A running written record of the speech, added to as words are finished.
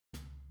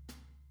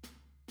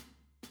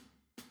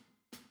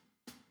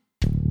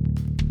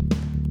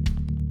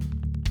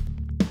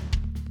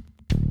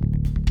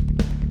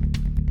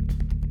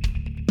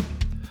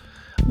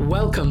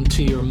welcome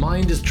to Your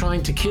Mind is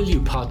Trying to Kill You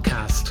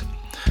podcast.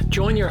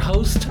 Join your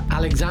host,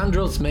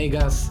 Alexandros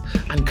Megas,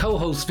 and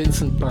co-host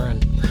Vincent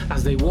Byrne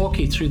as they walk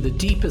you through the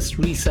deepest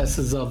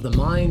recesses of the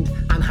mind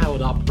and how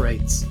it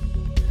operates.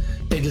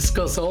 They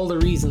discuss all the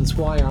reasons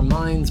why our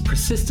minds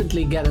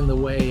persistently get in the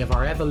way of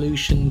our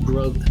evolution,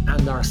 growth,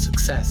 and our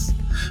success.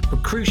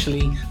 But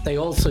crucially, they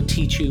also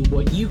teach you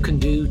what you can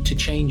do to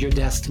change your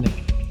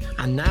destiny.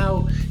 And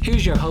now,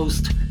 here's your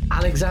host,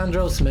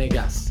 Alexandros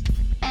Megas.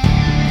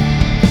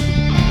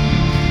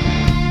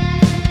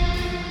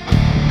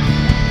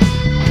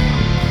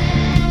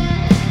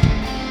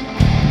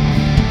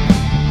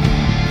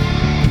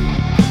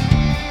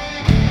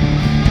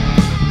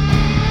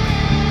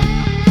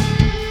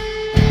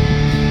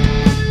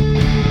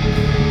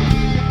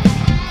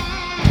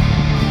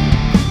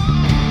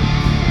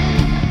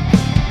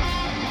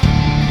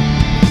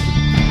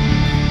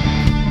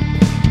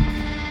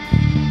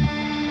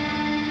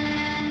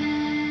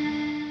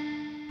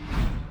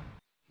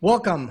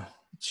 Welcome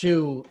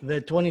to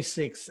the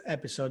 26th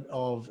episode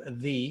of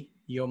the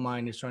Your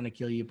Mind is Trying to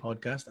Kill You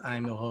podcast.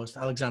 I'm your host,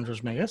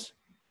 Alexandros Megas.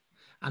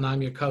 And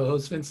I'm your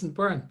co-host, Vincent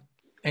Byrne.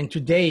 And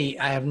today,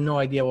 I have no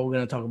idea what we're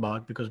going to talk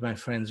about because my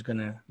friend's going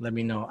to let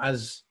me know.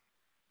 As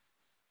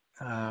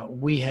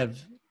we have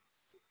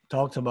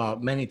talked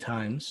about many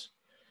times,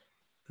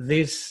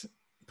 this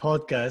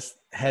podcast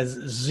has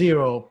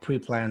zero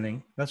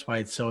pre-planning. That's why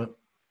it's so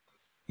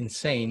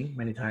insane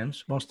many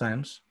times, most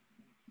times,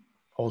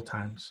 all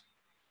times.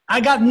 I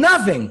got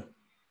nothing.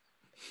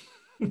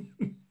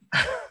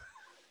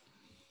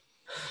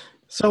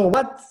 So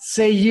what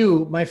say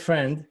you, my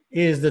friend,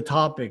 is the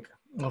topic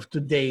of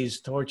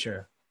today's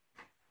torture?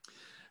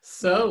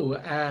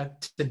 So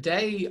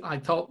today I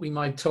thought we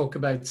might talk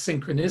about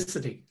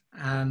synchronicity,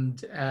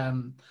 and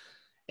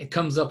it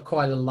comes up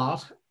quite a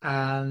lot.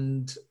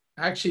 And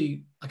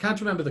actually, I can't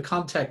remember the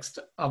context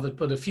of it,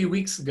 but a few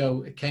weeks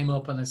ago it came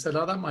up and I said,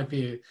 oh, that might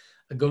be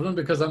a good one,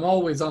 because I'm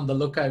always on the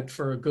lookout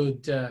for a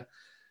good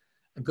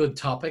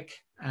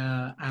topic.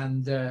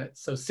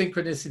 So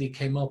synchronicity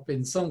came up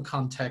in some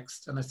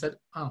context, and I said,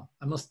 oh,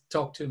 I must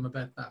talk to him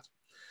about that.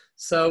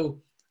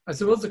 So I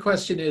suppose the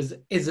question is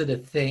it a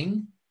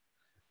thing?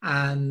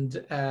 And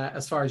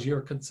as far as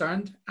you're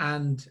concerned,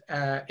 and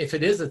if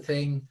it is a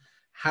thing,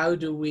 how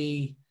do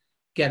we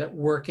get it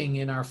working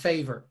in our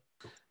favor?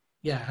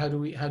 Yeah, how do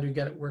we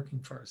get it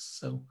working for us?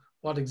 So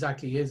what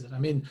exactly is it? I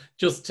mean,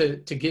 just to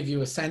give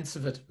you a sense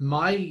of it,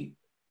 my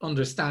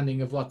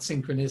understanding of what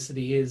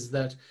synchronicity is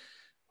that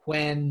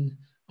when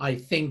I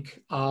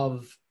think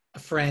of a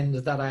friend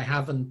that I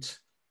haven't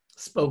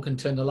spoken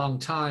to in a long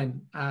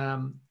time,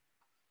 and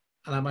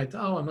I might,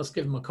 I must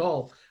give him a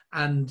call.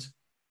 And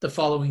the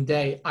following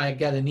day, I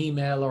get an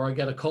email or I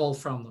get a call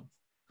from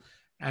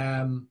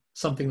them,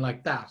 something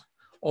like that.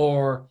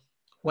 Or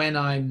when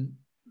I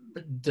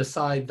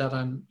decide that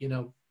I'm,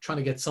 trying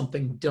to get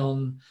something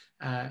done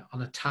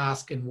on a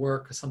task in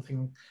work or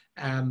something,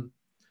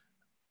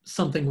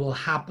 something will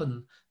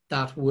happen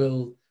that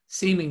will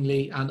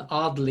seemingly and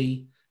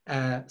oddly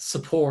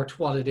support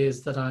what it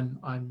is that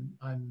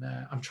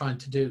I'm trying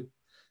to do.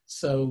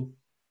 So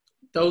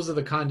those are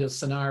the kind of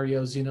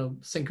scenarios,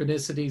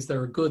 synchronicities.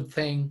 They're a good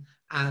thing,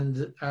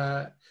 and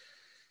are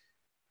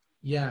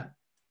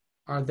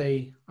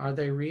they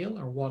real,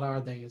 or what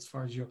are they as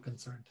far as you're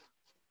concerned?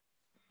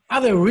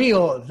 Are they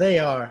real? They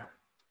are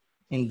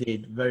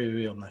indeed very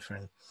real, my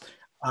friend.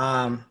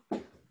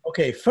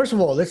 Okay, first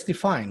of all, let's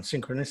define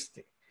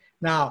synchronicity.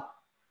 Now,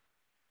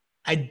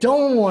 I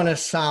don't want to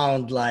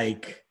sound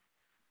like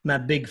my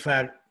big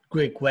fat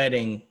Greek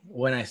wedding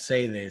when I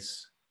say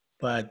this,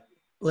 but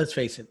let's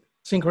face it,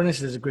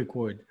 synchronicity is a Greek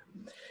word.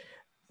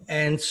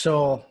 And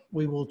so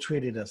we will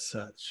treat it as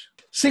such.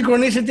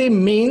 Synchronicity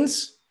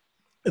means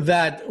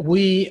that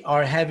we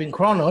are having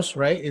chronos,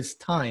 right? It's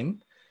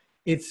time.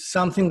 It's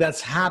something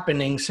that's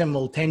happening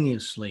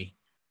simultaneously.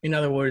 In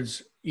other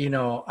words,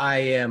 I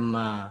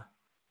am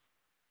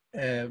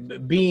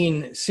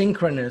being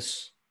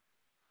synchronous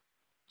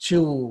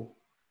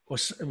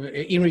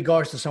in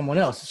regards to someone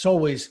else. It's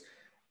always,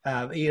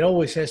 it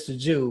always has to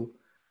do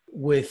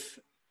with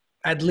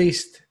at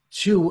least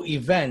two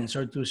events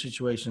or two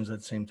situations at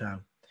the same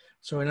time.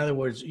 So in other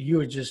words,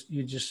 you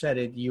just said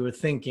it, you were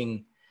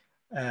thinking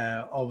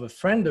of a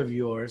friend of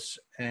yours,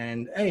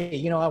 and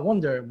hey, I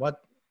wonder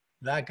what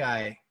that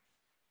guy,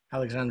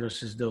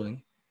 Alexandros, is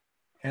doing.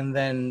 And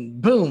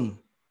then boom,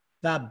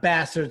 that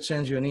bastard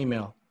sends you an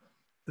email.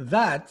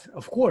 That,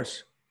 of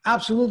course,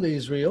 absolutely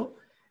is real.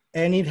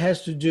 And it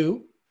has to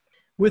do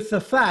with the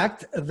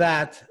fact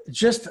that,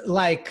 just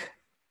like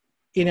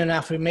in an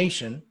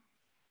affirmation,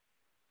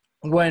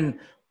 when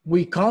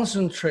we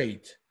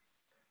concentrate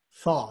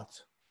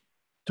thought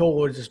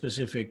towards a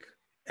specific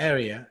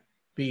area,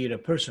 be it a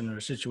person or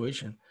a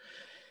situation,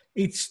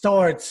 it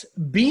starts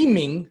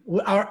beaming.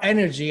 Our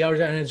energy, our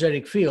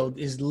energetic field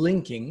is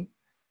linking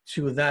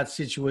to that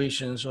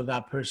situation's or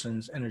that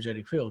person's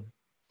energetic field.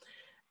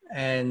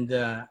 And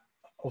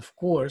of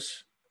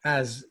course,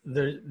 as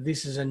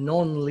this is a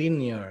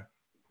non-linear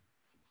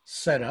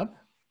setup,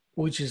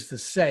 which is to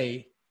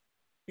say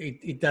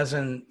it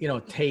doesn't,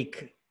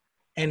 take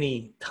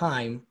any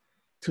time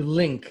to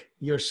link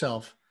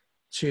yourself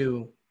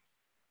to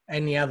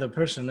any other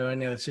person or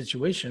any other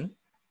situation.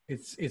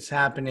 It's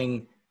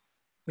happening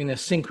in a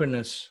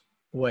synchronous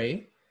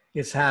way.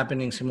 It's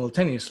happening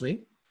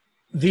simultaneously.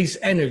 These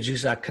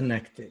energies are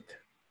connected.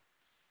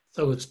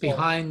 So it's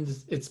behind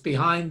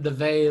the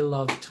veil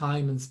of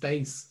time and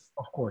space.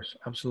 Of course,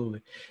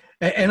 absolutely.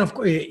 And of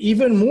course,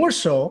 even more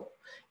so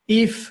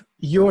if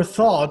your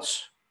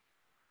thoughts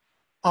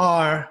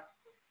are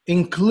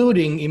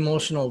including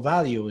emotional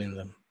value in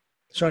them.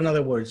 So in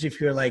other words,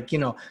 if you're like,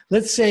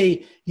 let's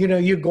say,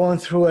 you're going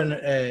through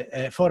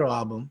a photo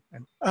album,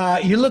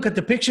 you look at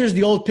the pictures,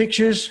 the old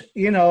pictures,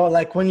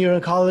 like when you're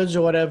in college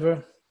or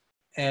whatever,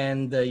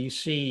 and you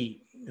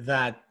see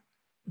that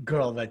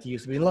girl that you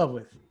used to be in love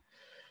with,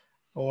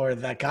 or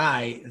that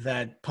guy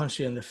that punched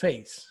you in the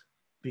face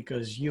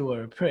because you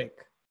were a prick.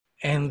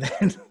 And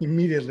then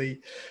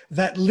immediately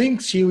that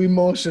links you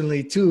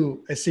emotionally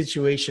to a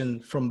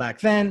situation from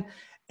back then.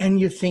 And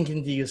you're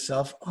thinking to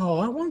yourself, oh,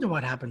 I wonder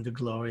what happened to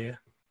Gloria.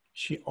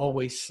 She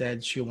always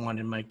said she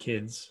wanted my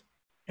kids.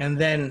 And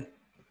then,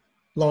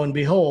 lo and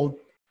behold,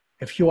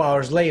 a few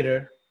hours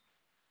later,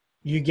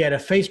 you get a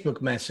Facebook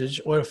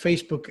message or a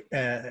Facebook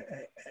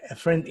a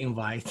friend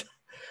invite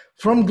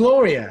from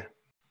Gloria,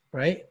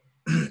 right?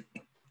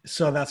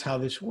 So that's how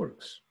this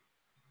works.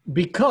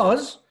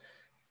 Because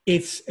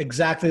it's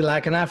exactly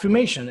like an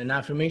affirmation. An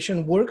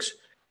affirmation works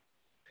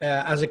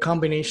as a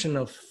combination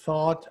of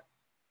thought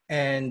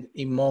and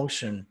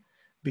emotion,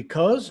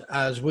 because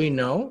as we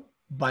know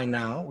by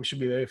now, we should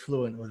be very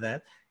fluent with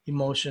that.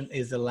 Emotion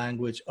is the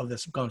language of the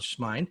subconscious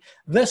mind.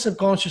 The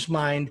subconscious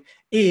mind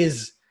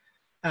is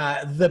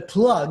the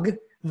plug,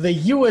 the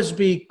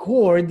USB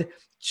cord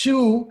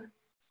to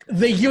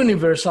the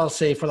universe, I'll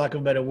say, for lack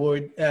of a better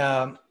word,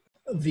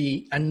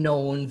 the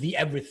unknown, the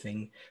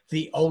everything,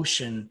 the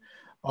ocean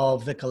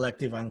of the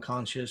collective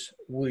unconscious,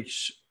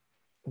 which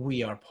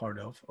we are part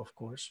of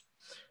course.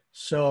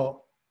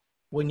 So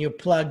when you're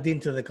plugged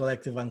into the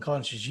collective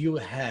unconscious, you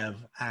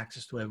have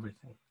access to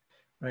everything,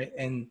 right?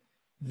 And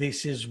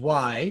this is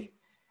why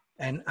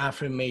an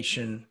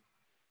affirmation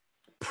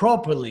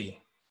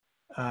properly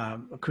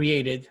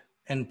created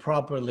and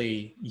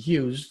properly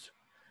used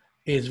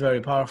is very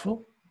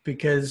powerful,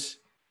 because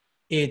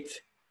it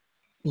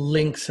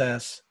links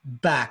us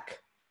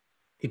back,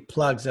 it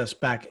plugs us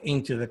back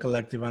into the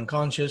collective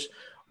unconscious,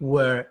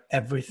 where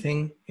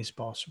everything is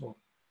possible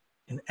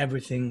and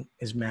everything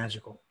is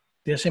magical.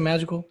 Did I say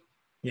magical?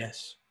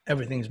 Yes,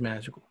 everything is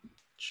magical.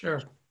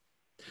 Sure.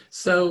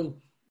 So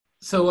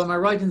am I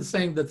right in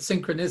saying that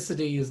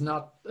synchronicity is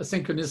not a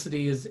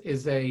synchronicity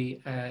is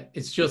a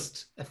it's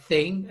just a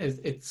thing?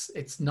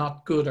 It's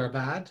not good or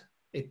bad.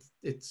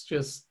 It's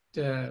just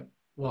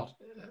what,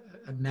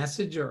 a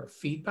message or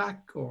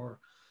feedback, or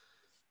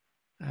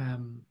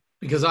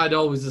because I'd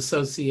always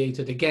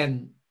associated,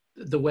 again,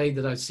 the way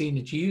that I've seen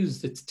it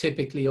used, it's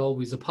typically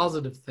always a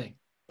positive thing.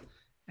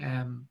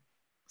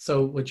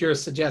 So what you're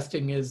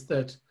suggesting is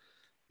that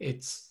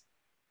it's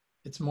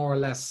more or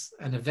less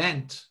an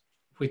event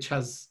which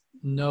has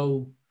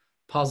no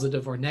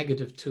positive or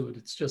negative to it.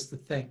 It's just a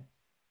thing.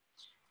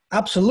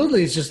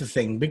 Absolutely, it's just a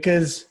thing,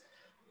 because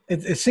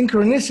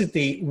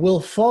synchronicity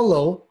will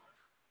follow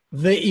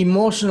the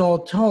emotional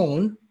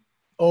tone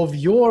of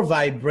your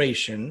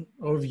vibration,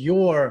 of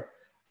your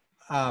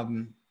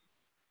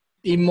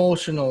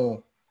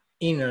emotional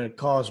inner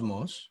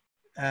cosmos.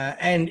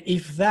 And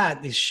if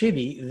that is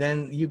shitty,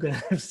 then you're going to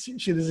have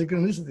shitty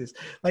synchronicities.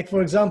 Like,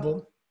 for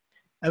example,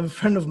 I have a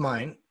friend of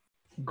mine,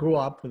 grew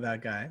up with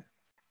that guy,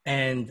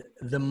 and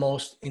the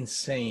most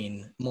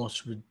insane,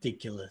 most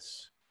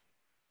ridiculous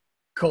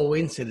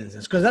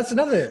coincidences. Because that's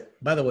another,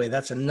 by the way,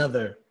 that's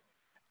another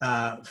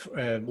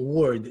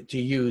word to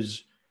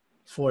use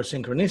for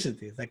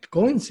synchronicity, like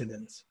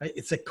coincidence, right?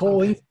 It's a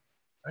coincidence,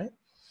 okay, right?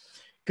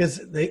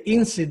 Because the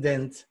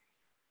incident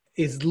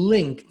is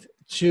linked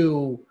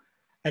to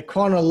a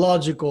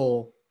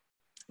chronological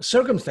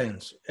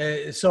circumstance.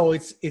 So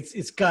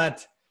it's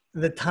got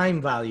the time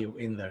value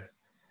in there.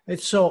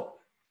 It's so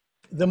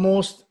the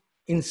most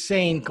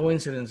insane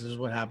coincidence is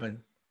what happened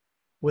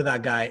with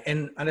that guy.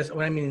 And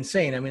when I mean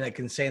insane, I mean like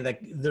insane,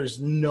 like there's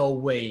no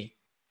way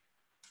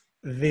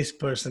this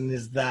person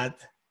is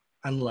that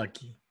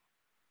unlucky,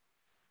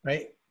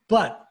 right?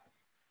 But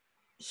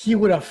he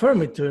would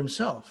affirm it to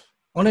himself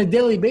on a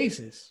daily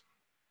basis.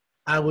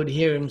 I would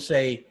hear him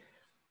say,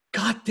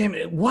 God damn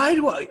it, why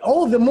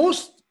do the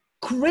most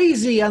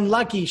crazy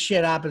unlucky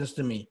shit happens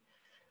to me?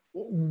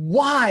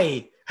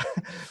 Why?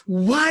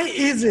 Why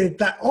is it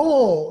that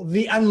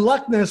the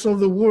unluckness of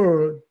the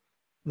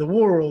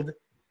world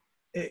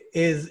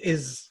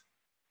is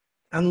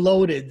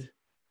unloaded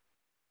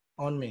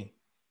on me?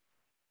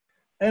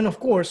 And of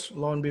course,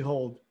 lo and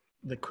behold,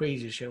 the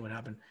crazy shit would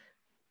happen.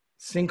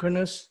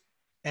 Synchronous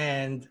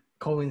and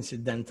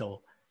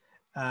coincidental,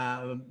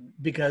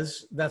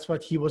 because that's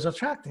what he was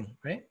attracting,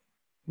 right?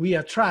 We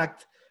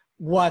attract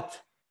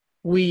what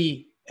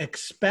we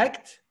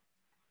expect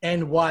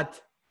and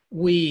what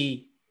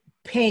we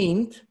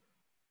paint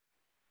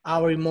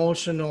our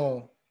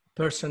emotional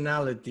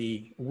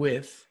personality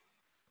with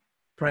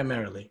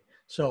primarily.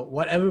 So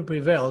whatever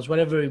prevails,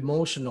 whatever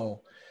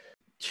emotional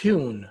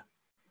tune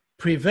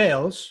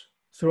prevails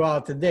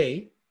throughout the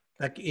day,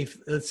 like if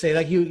let's say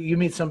like you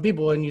meet some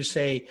people and you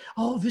say,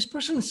 oh, this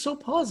person is so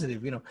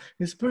positive, you know,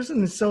 this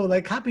person is so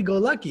like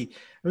happy-go-lucky,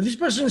 or this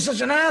person is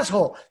such an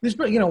asshole, this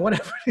person, you know,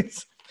 whatever it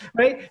is,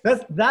 right?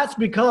 That's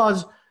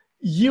because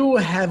you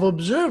have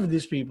observed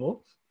these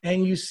people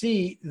and you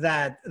see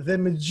that the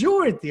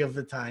majority of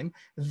the time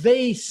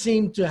they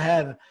seem to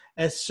have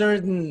a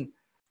certain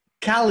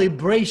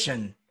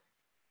calibration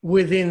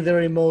within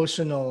their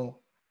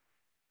emotional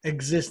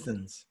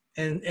existence,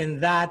 and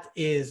that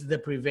is the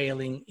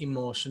prevailing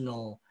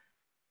emotional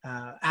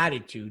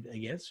attitude, I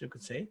guess you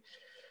could say,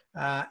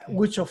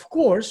 which of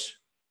course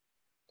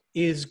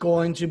is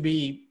going to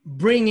be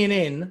bringing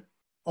in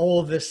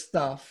all the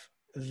stuff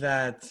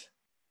that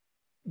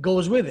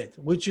goes with it,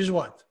 which is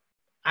what?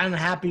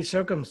 Unhappy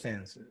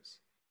circumstances,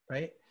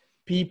 right?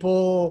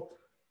 People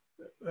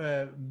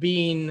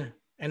being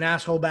an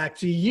asshole back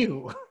to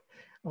you,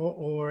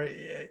 or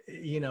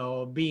you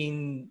know,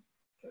 being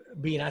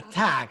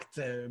attacked,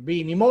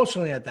 being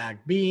emotionally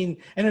attacked, being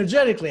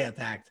energetically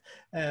attacked,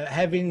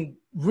 having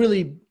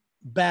really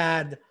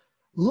bad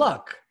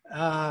luck.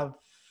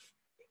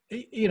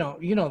 You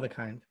know the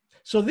kind.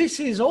 So this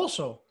is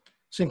also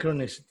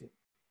synchronicity.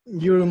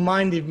 You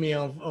reminded me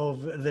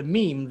of the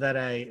meme that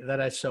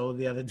I saw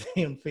the other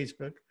day on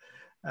Facebook,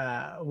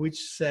 which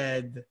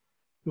said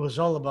it was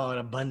all about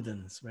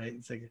abundance, right?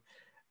 It's like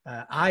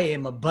I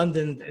am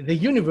abundant. The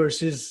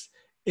universe is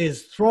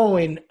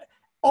throwing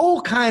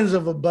all kinds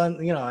of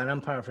abundance, you know, and I'm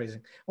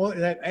paraphrasing. Well,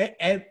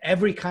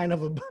 every kind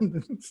of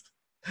abundance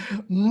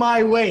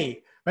my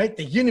way, right?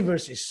 The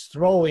universe is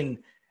throwing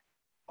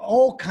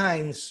all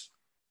kinds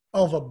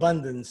of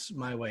abundance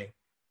my way.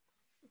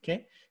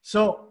 Okay,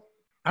 so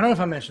I don't know if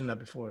I mentioned that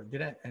before.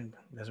 Did I? And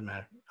it doesn't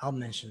matter. I'll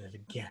mention it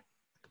again.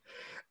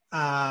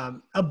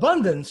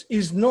 Abundance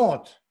is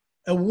not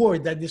a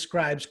word that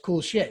describes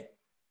cool shit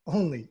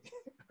only,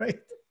 right?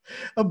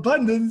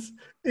 Abundance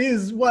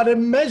is what a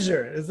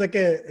measure. It's like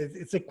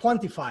it's a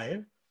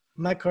quantifier.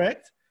 Am I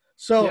correct?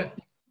 So yeah,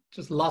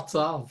 just lots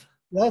of,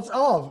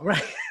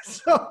 right?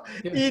 So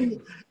yeah.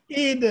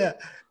 in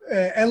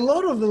a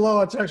lot of the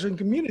law of attraction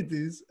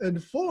communities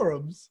and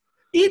forums,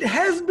 it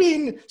has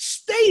been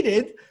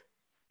stated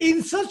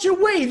in such a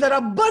way that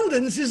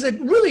abundance is a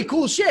really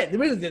cool shit.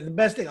 Really, the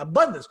best thing,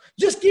 abundance.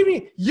 Just give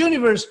me,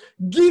 universe,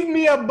 give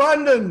me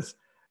abundance.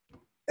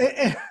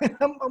 And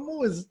I'm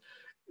always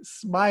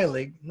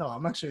smiling. No,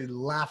 I'm actually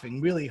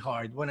laughing really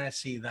hard when I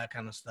see that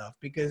kind of stuff,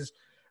 because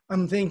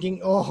I'm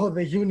thinking, oh,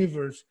 the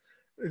universe.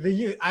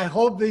 I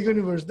hope the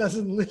universe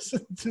doesn't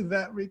listen to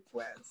that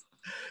request,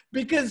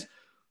 because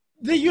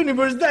the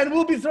universe then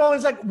will be throwing,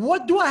 it's like,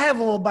 what do I have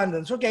of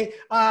abundance? Okay,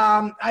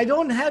 I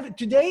don't have it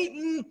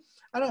today.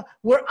 I don't.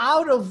 We're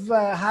out of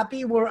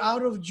happy. We're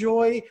out of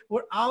joy.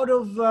 We're out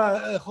of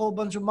a whole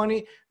bunch of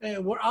money.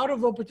 We're out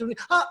of opportunity.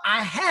 Oh,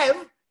 I have.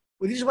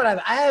 Well, this is what I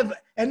have. I have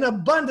an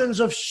abundance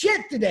of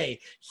shit today.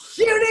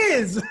 Here it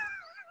is.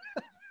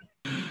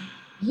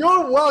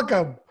 You're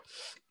welcome.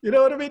 You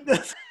know what I mean?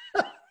 That's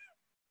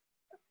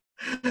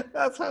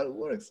how it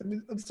works. I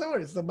mean, I'm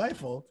sorry, it's not my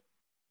fault.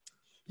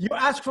 You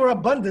ask for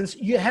abundance,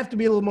 you have to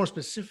be a little more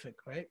specific,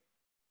 right?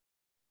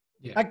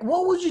 Yeah. Like,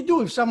 what would you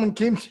do if someone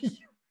came to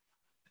you?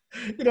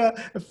 You know,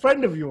 a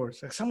friend of yours,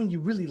 like someone you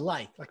really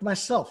like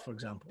myself, for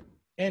example.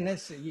 And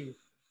let's say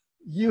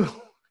you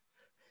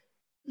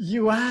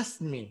asked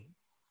me,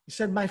 you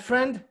said, my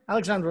friend,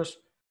 Alexandros,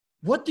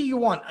 what do you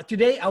want?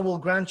 Today, I will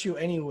grant you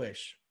any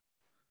wish.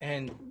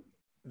 And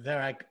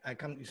there I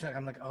come,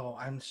 I'm like, oh,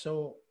 I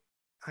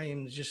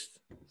am just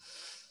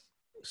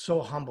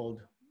so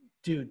humbled.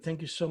 Dude,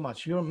 thank you so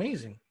much. You're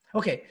amazing.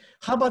 Okay,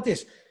 how about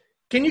this?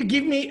 Can you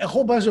give me a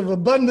whole bunch of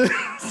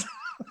abundance?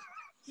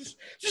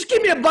 Just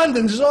give me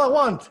abundance is all I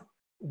want.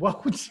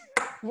 What would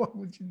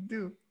you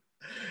do?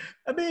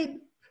 I mean,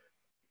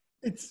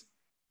 it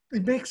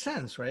makes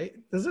sense, right?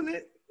 Doesn't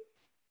it?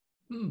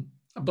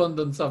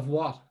 Abundance of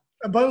what?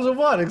 Abundance of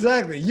what?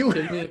 Exactly. You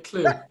give me a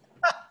clue.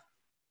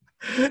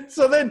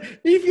 So then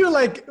if you're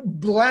like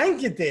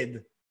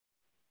blanketed,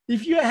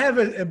 if you have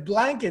a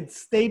blanket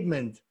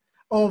statement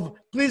of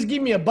please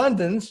give me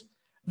abundance,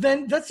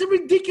 then that's a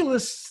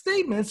ridiculous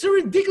statement. It's a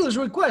ridiculous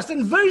request,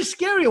 and very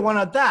scary one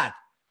at that.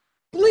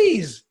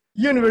 Please,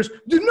 universe,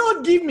 do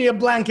not give me a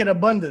blanket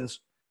abundance.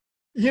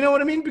 You know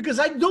what I mean? Because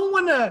I don't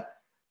want to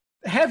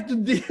have to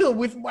deal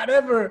with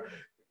whatever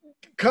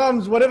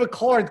comes, whatever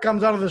card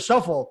comes out of the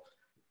shuffle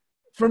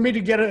for me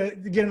to get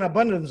an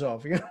abundance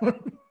of. You know,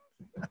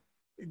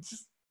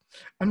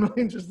 I'm not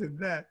interested in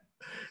that.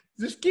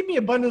 Just give me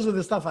abundance of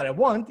the stuff that I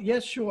want.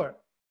 Yes, sure,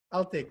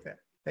 I'll take that.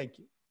 Thank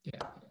you.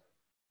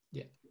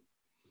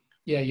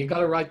 Yeah. You got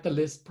to write the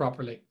list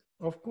properly.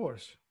 Of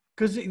course,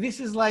 because this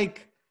is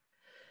like,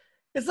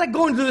 it's like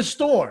going to the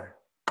store.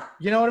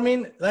 You know what I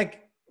mean?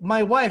 Like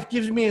my wife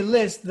gives me a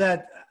list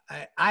that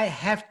I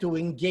have to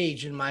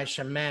engage in my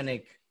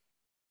shamanic,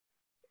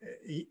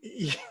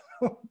 you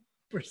know,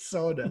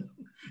 persona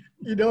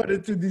in order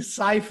to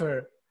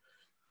decipher,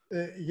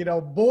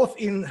 both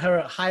in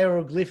her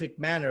hieroglyphic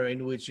manner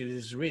in which it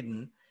is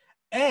written,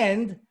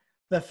 and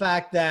the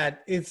fact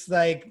that it's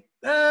like,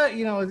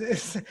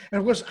 and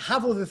of course,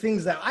 half of the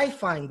things that I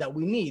find that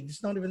we need,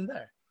 it's not even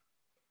there.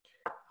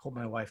 I hope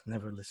my wife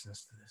never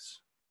listens to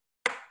this.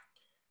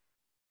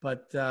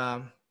 But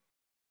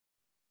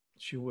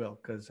she will,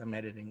 because I'm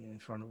editing in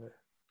front of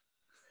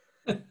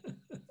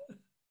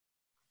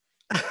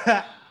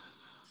her.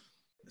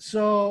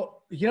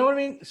 So, you know what I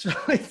mean? So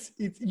it's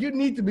you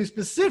need to be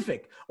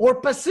specific, or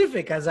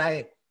Pacific, as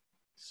I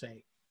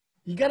say.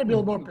 You got to be a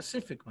little more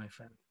Pacific, my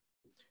friend,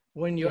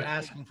 when you're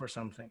asking for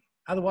something.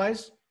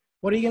 Otherwise,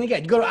 what are you going to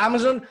get? You go to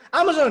Amazon.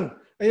 Amazon,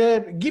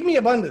 give me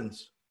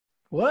abundance.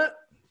 What?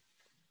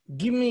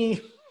 Give me,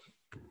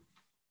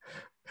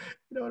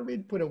 you know what I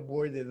mean? Put a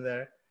word in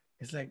there.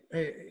 It's like,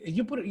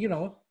 you put,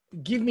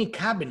 give me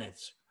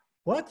cabinets.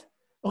 What?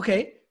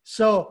 Okay.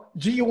 So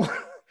do you want,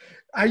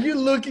 are you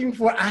looking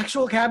for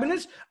actual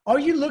cabinets? Are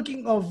you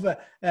looking of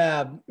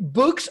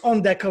books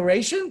on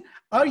decoration?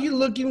 Are you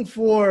looking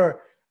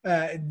for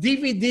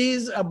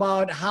DVDs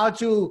about how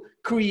to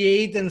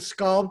create and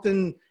sculpt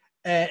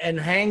and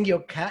hang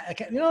your cat?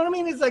 You know what I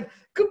mean? It's like,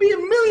 could be a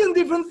million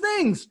different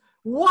things.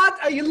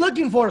 What are you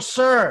looking for,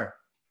 sir?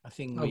 I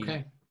think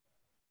we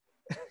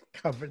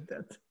covered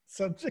that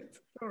subject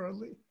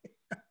thoroughly.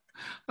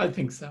 I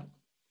think so.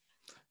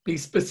 Be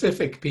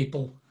specific,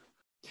 people.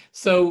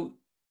 So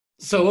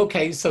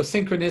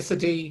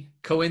synchronicity,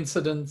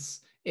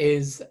 coincidence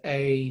is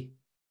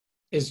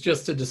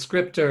just a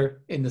descriptor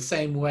in the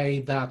same way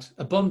that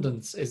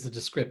abundance is a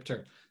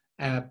descriptor,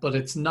 but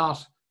it's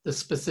not the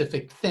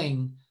specific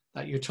thing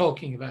that you're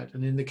talking about.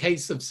 And in the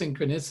case of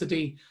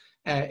synchronicity,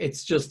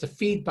 it's just a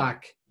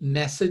feedback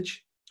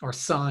message or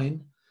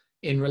sign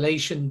in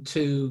relation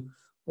to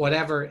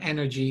whatever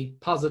energy,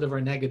 positive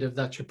or negative,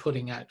 that you're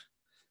putting out.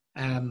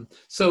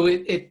 So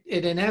it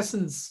in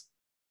essence,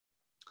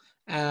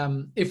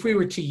 if we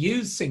were to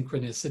use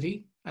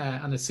synchronicity,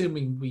 and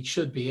assuming we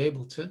should be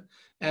able to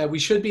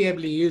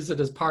use it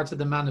as part of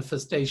the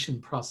manifestation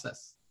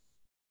process.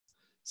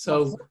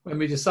 So when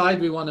we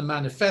decide we want to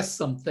manifest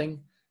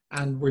something,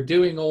 and we're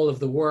doing all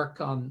of the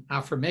work on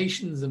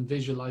affirmations and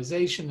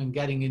visualization and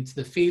getting into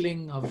the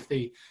feeling of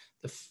the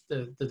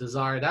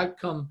desired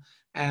outcome,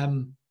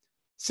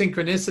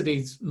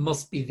 synchronicities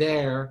must be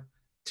there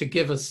to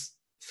give us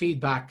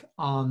feedback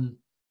on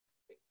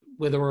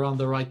whether we're on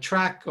the right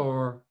track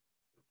or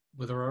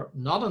whether we're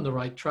not on the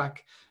right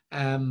track.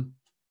 Am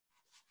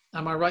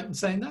I right in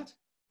saying that?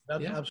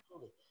 Yeah.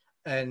 Absolutely.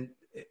 And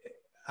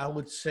I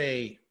would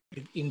say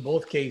in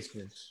both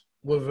cases,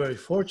 we're very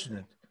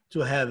fortunate to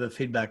have a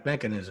feedback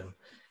mechanism,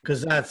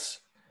 because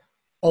that's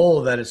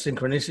all that is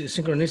synchronicity.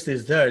 Synchronicity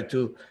is there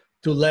to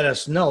let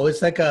us know.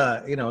 It's like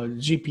a,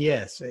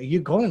 GPS.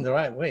 You're going the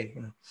right way,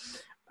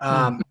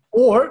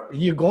 or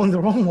you're going the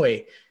wrong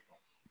way.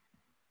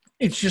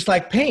 It's just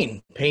like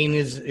pain. Pain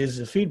is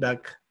a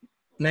feedback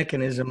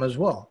mechanism as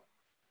well.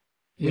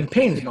 I mean,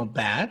 pain is not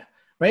bad,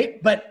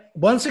 right? But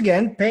once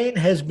again, pain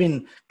has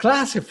been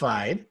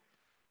classified.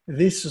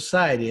 This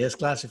society has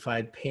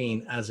classified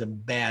pain as a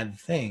bad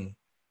thing.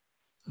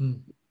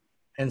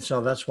 And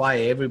so that's why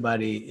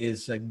everybody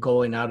is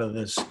going out of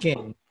the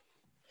skin,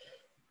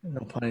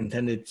 no pun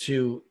intended,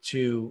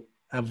 to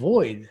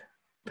avoid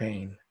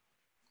pain.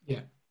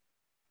 Yeah.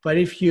 But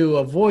if you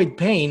avoid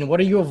pain,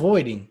 what are you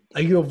avoiding?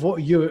 Are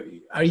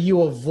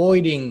you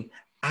avoiding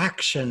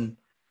action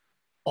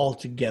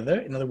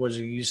altogether? In other words,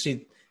 you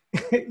sit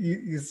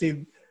you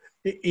sit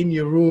in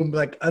your room,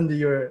 like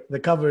under the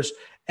covers,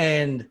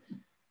 and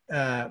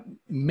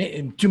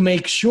to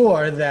make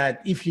sure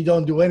that if you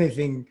don't do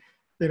anything,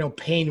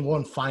 pain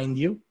won't find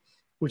you,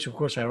 which of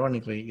course,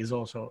 ironically, is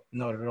also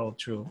not at all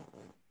true.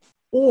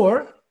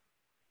 Or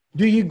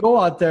do you go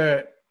out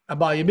there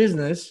about your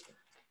business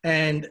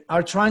and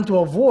are trying to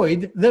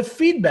avoid the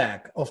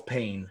feedback of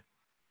pain,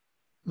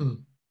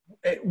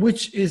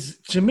 which is,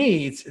 to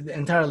me, it's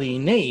entirely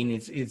inane.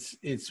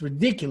 It's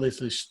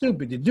ridiculously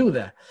stupid to do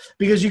that,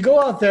 because you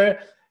go out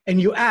there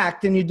and you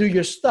act and you do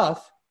your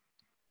stuff,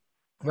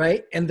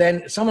 right? And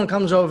then someone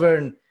comes over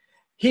and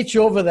hits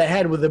you over the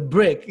head with a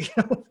brick,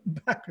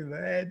 back of the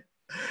head.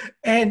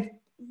 And,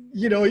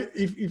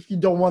 if you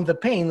don't want the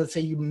pain, let's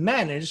say you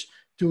manage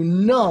to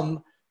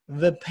numb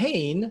the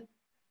pain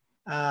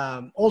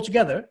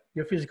altogether,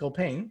 your physical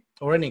pain,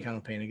 or any kind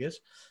of pain, I guess,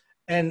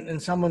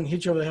 and someone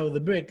hits you over the head with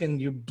a brick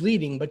and you're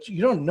bleeding, but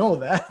you don't know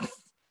that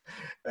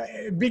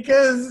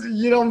because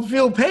you don't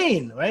feel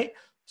pain, right?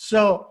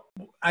 So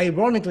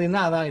ironically,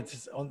 now that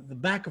it's on the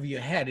back of your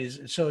head,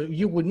 is so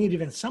you would need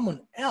even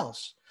someone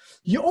else.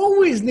 You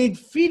always need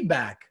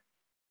feedback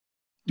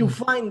to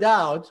find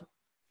out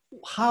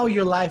how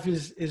your life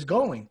is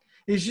going.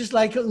 It's just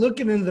like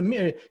looking in the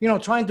mirror,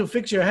 trying to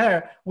fix your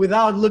hair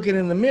without looking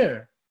in the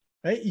mirror,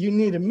 right? You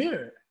need a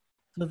mirror.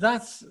 So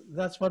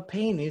that's what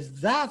pain is.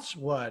 That's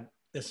what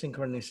the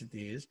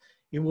synchronicity is.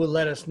 It will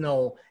let us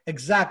know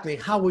exactly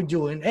how we're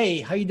doing. Hey,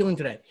 how you doing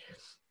today?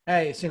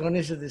 Hey,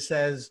 synchronicity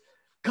says,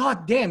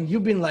 God damn,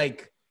 you've been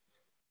like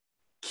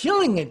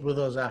killing it with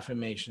those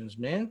affirmations,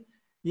 man.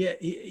 Yeah,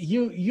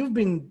 you've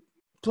been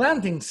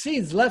planting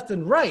seeds left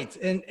and right,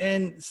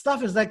 and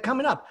stuff is like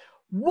coming up.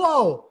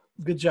 Whoa,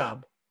 good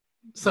job.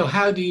 So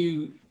how do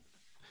you,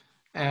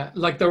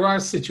 like there are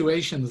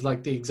situations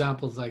like the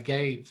examples I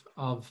gave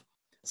of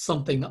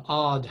something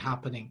odd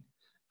happening,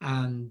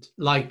 and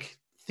like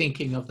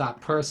thinking of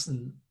that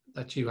person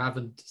that you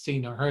haven't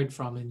seen or heard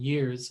from in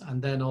years, and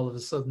then all of a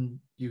sudden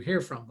you hear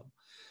from them.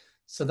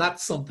 So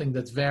that's something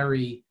that's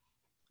very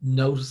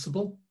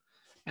noticeable.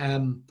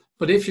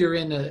 But if you're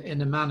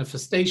in a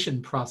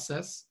manifestation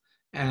process,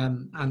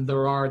 and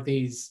there are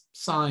these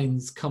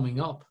signs coming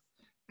up,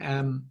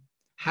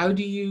 how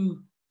do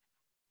you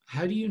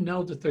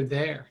know that they're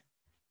there,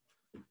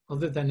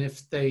 other than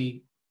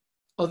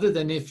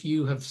if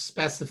you have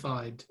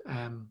specified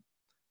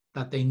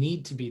that they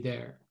need to be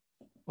there,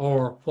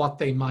 or what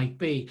they might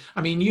be?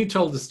 I mean, you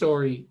told the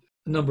story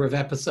a number of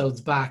episodes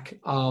back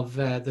of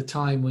the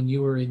time when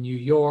you were in New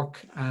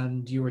York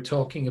and you were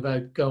talking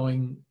about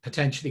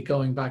potentially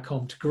going back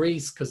home to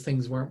Greece because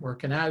things weren't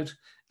working out,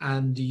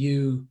 and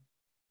you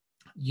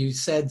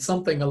said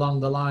something along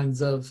the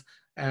lines of,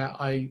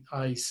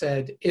 I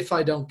said, if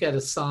I don't get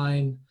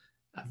a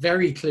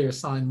very clear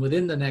sign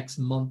within the next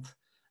month,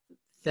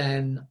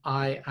 then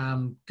I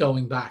am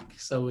going back.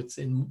 So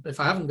if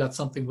I haven't got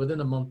something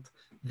within a month,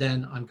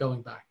 then I'm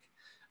going back.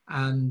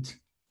 And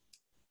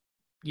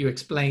you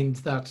explained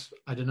that,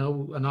 I don't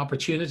know, an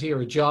opportunity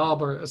or a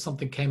job or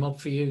something came up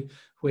for you,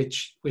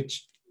 which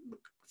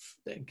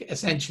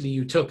essentially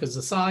you took as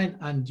a sign,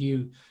 and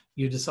you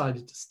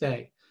decided to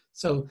stay.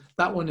 So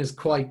that one is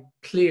quite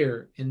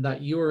clear in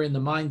that you were in the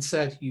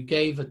mindset, you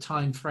gave a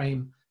time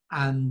frame,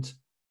 and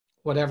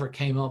whatever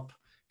came up,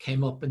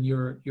 and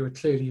you're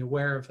clearly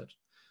aware of it.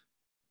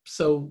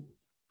 So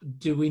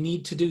do we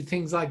need to do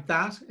things like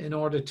that in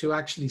order to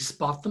actually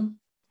spot them?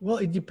 Well,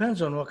 it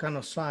depends on what kind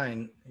of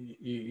sign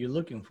you're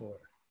looking for,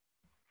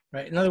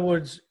 right? In other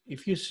words,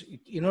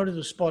 in order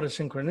to spot a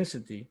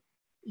synchronicity,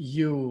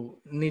 you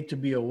need to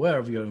be aware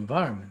of your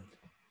environment.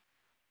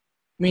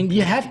 I mean,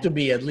 you have to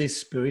be at least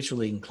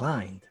spiritually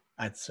inclined,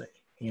 I'd say,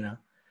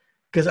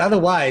 because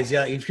otherwise,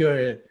 yeah, if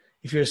you're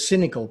a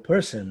cynical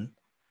person,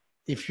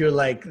 if you're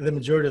like the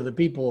majority of the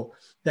people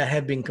that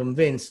have been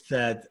convinced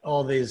that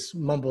all this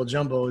mumbo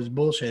jumbo is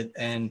bullshit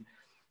and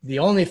the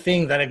only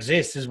thing that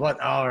exists is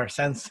what our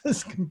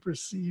senses can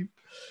perceive,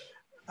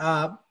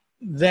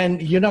 then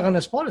you're not going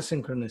to spot a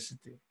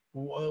synchronicity.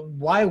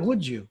 Why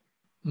would you?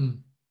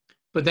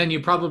 But then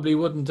you probably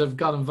wouldn't have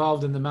got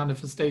involved in the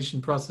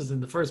manifestation process in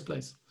the first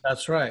place.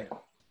 That's right.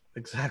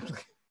 Exactly.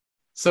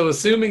 So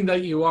assuming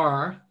that you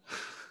are,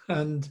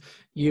 and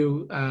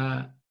you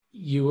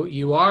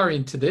are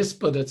into this,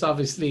 but it's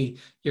obviously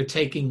you're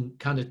taking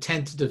kind of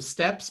tentative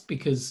steps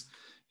because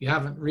you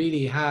haven't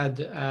really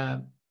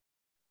had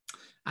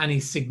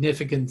any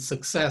significant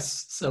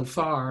success so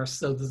far.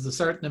 So there's a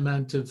certain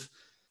amount of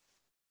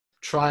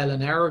trial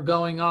and error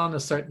going on, a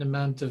certain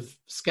amount of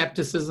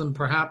skepticism,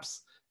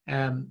 perhaps,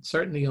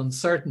 certainly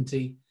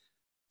uncertainty.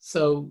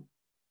 So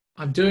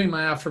I'm doing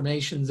my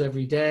affirmations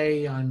every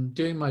day. I'm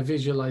doing my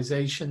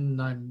visualization.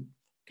 I'm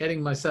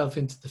getting myself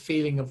into the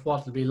feeling of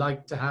what it'll be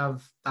like to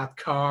have that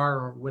car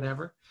or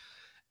whatever.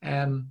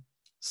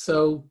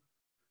 So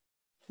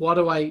what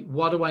do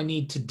I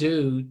need to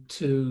do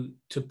to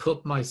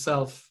put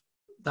myself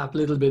that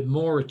little bit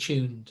more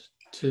attuned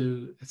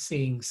to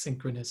seeing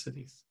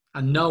synchronicities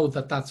and know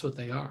that that's what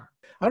they are?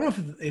 I don't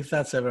know if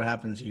that's ever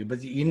happened to you,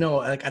 but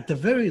like at the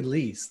very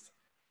least,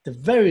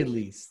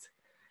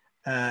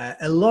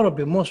 a lot of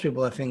people, most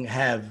people I think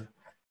have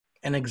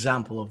an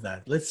example of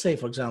that. Let's say,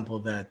 for example,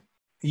 that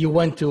you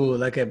went to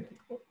like a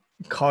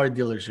car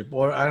dealership,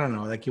 or I don't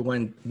know, like you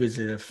went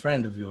visit a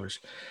friend of yours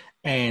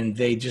and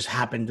they just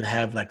happened to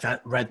have like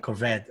that red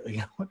Corvette,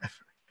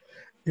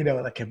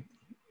 whatever, like a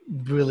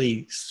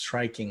really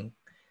striking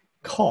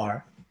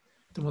car.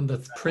 The one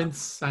that Prince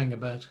sang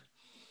about.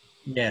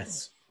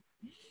 Yes,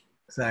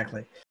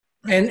 exactly.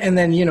 And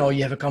then,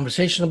 you have a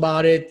conversation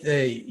about it.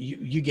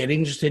 You get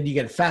interested, you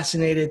get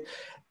fascinated.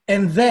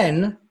 And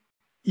then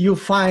you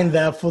find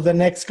that for the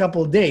next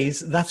couple of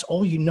days, that's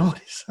all you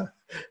notice,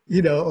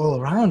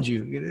 all around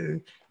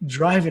you,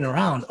 driving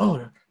around.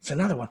 Oh, it's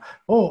another one.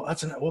 Oh,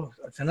 that's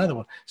another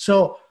one.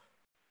 So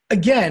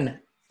again,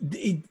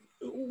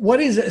 what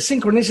is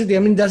synchronicity? I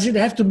mean, does it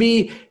have to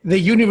be the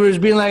universe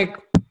being like,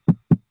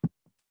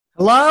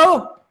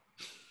 hello?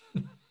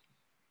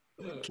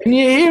 Can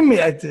you hear me?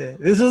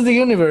 This is the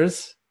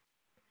universe.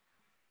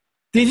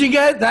 Did you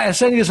get that? I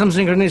sent you some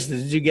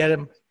synchronicities. Did you get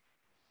them?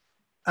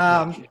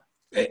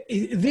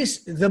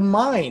 The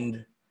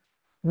mind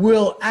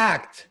will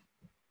act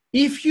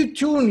if you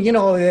tune,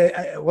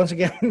 once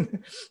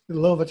again, the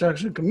law of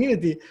attraction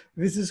community,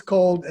 this is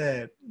called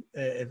a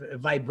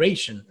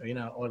vibration,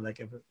 or like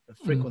a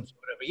frequency,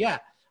 whatever. Yeah,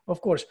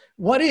 of course.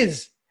 What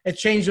is a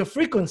change of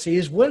frequency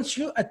is once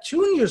you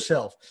attune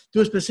yourself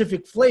to a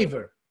specific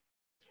flavor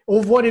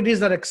of what it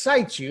is that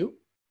excites you.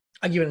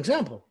 I'll give you an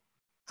example.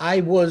 I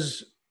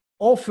was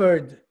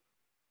offered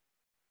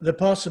the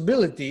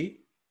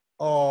possibility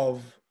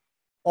of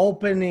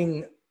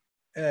opening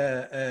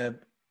a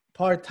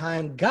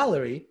part-time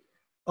gallery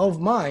of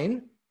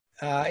mine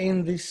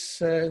in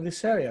this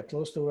area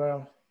close to where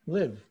I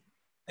live,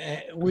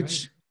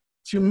 which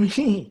to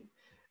me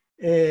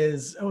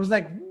is, I was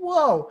like,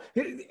 whoa.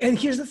 And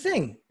here's the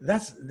thing,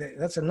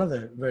 that's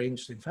another very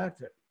interesting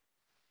factor.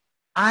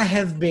 I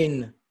have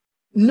been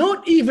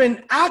not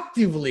even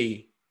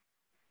actively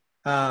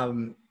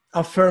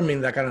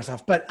affirming that kind of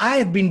stuff, but I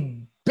have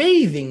been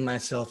bathing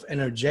myself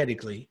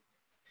energetically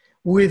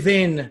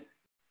within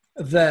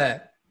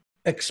the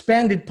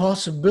expanded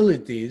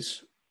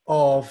possibilities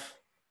of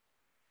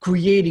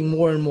creating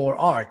more and more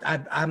art.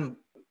 I'm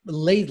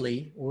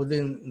lately,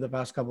 within the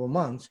past couple of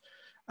months,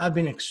 I've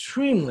been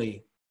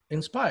extremely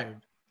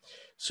inspired.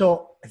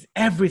 So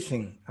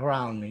everything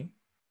around me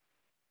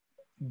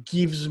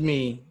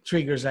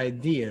triggers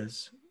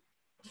ideas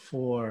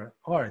for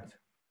art,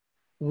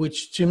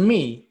 which to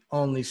me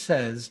only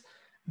says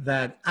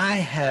that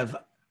I've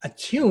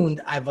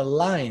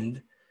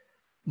aligned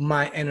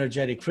my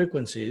energetic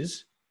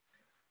frequencies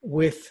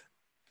with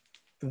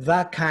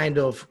that kind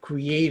of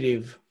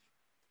creative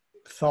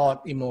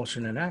thought,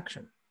 emotion, and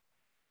action.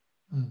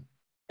 Mm.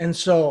 And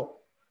so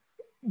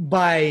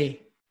by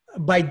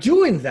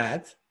doing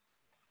that,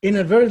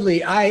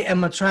 inadvertently, I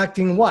am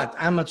attracting what?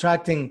 I'm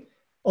attracting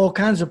all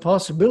kinds of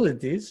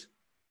possibilities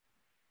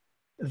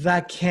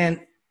that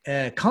can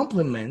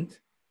complement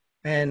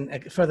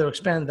and further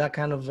expand that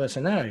kind of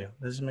scenario.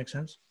 Does it make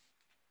sense?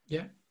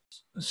 Yeah.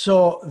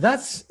 So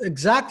that's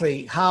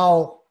exactly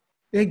how,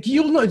 like,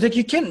 you'll know, like,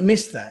 you can't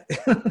miss that.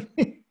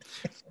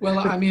 Well,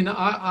 I mean,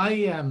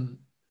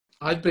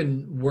 I've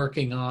been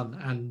working on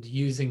and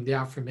using the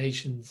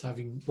affirmations,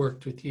 having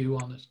worked with you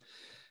on it,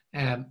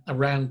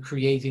 around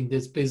creating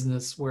this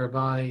business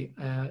whereby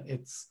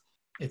it's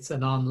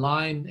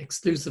an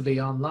exclusively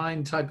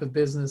online type of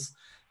business,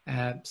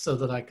 so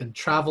that I can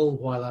travel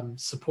while I'm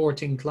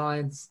supporting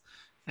clients,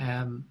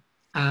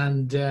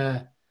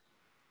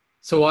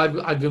 so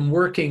I've been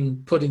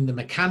working, putting the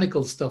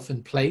mechanical stuff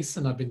in place,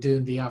 and I've been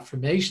doing the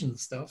affirmation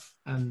stuff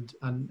and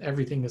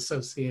everything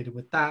associated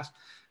with that.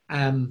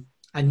 And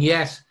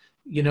yet,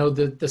 you know,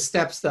 the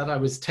steps that I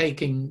was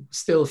taking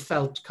still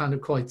felt kind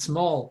of quite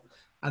small.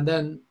 And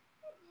then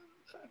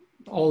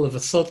all of a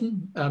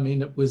sudden, I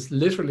mean, it was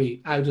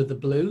literally out of the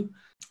blue,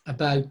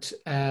 about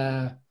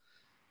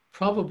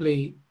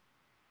probably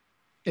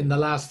in the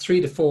last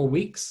 3 to 4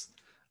 weeks,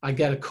 I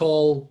get a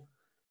call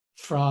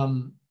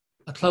from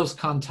a close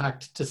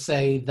contact to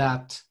say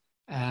that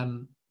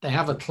they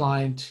have a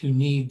client who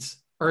needs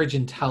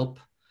urgent help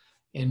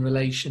in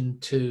relation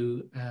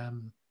to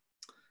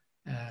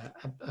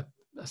a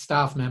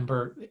staff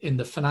member in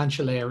the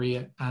financial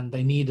area, and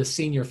they need a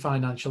senior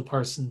financial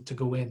person to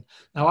go in.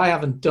 Now, I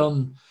haven't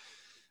done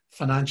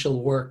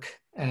financial work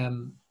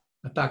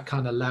at that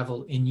kind of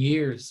level in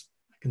years.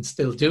 I can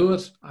still do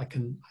it. I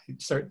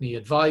certainly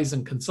advise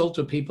and consult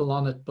with people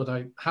on it, but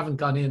I haven't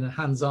gone in and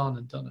hands-on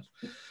and done it.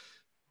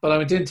 But I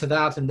went into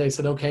that and they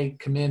said, okay,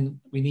 come in.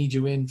 We need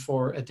you in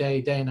for a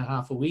day and a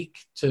half a week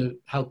to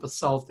help us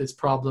solve this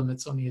problem.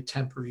 It's only a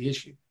temporary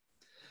issue.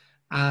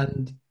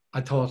 And I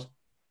thought,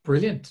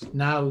 brilliant.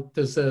 Now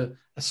there's a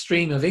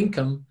stream of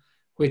income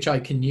which I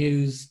can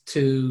use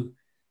to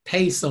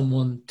pay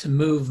someone to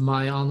move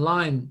my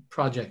online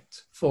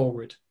project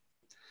forward.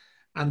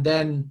 And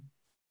then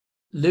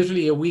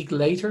literally a week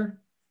later,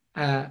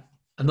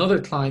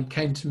 another client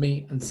came to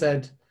me and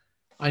said,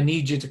 I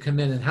need you to come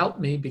in and help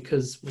me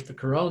because with the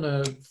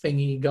corona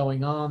thingy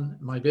going on,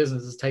 my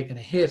business has taken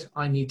a hit.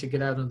 I need to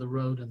get out on the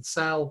road and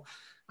sell.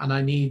 And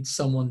I need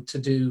someone to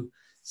do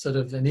sort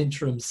of an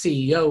interim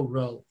CEO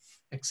role,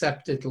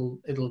 except it'll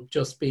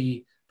just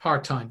be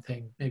part-time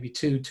thing, maybe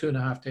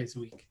 2.5 days a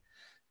week.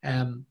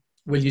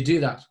 Will you do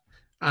that?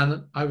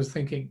 And I was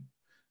thinking,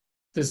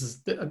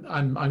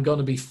 I'm going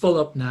to be full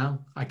up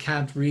now. I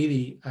can't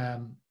really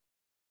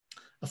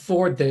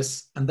afford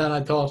this. And then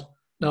I thought,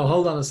 no,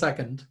 hold on a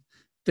second.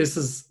 This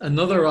is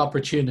another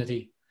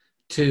opportunity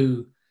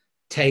to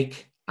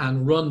take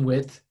and run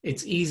with.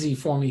 It's easy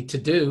for me to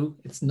do.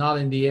 It's not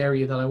in the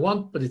area that I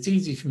want, but it's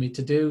easy for me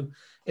to do.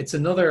 It's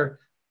another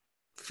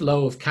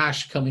flow of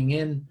cash coming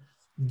in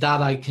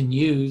that I can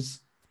use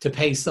to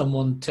pay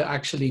someone to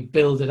actually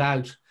build it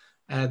out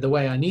the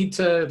way I need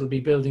to. It'll be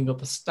building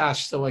up a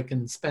stash so I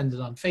can spend it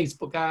on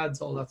Facebook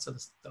ads, all that sort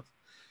of stuff.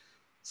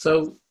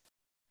 So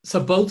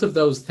both of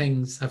those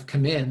things have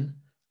come in,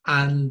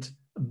 and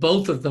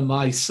both of them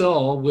I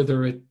saw,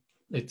 whether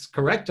it's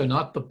correct or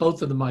not, but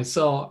both of them I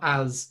saw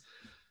as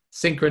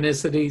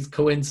synchronicities,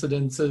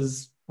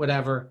 coincidences,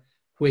 whatever,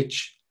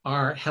 which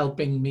are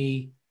helping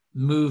me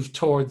move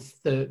towards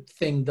the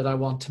thing that I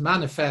want to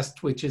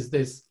manifest, which is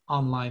this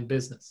online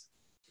business.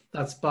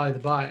 That's by the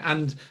by.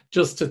 And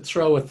just to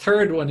throw a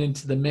third one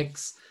into the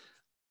mix,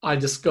 I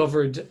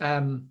discovered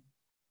that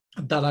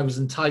I was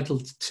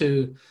entitled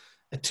to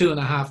a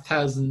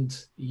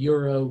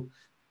 €2,500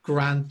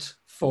 grant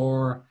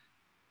for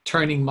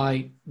turning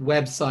my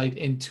website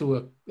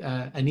into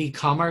an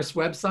e-commerce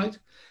website.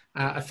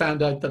 I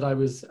found out that I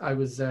was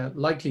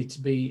likely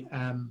to be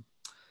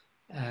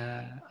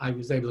I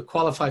was able to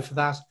qualify for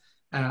that.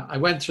 I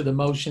went through the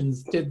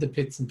motions, did the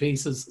bits and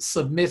pieces,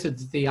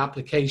 submitted the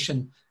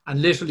application,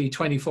 and literally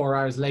 24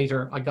 hours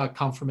later, I got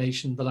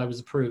confirmation that I was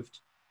approved.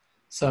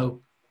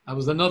 So that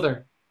was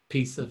another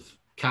piece of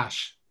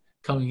cash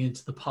coming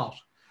into the pot,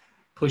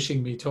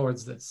 pushing me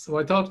towards this. So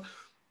I thought,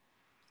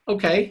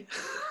 okay,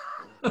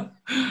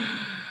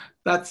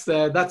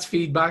 that's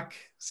feedback,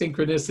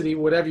 synchronicity,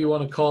 whatever you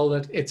want to call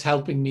it. It's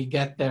helping me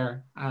get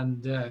there.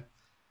 And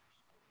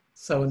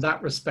so in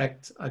that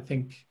respect, I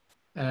think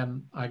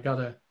I got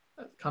a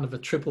kind of a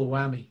triple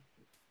whammy.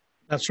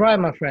 That's right,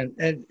 my friend.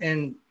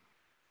 And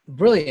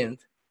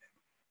brilliant.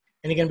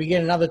 And you're going to be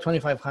getting another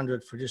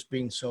 2,500 for just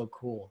being so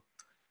cool.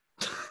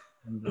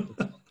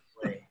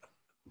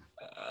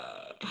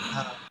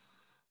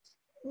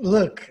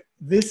 Look,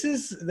 that's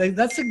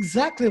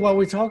exactly what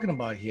we're talking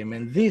about here,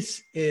 man.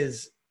 This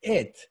is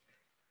it.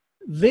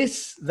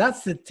 That's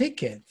the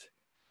ticket,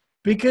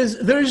 because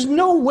there's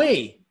no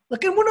way.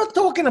 Look, and we're not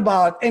talking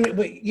about, and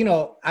you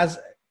know, as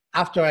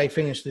after I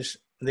finish this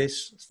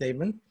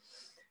statement,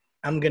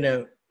 I'm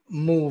gonna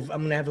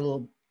have a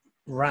little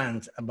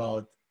rant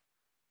about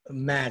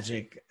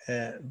magic,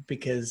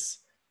 because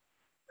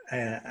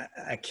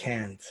I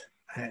can't.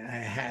 I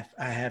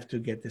have to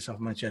get this off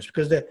my chest,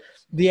 because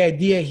the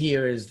idea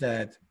here is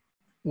that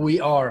we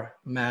are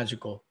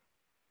magical.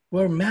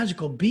 We're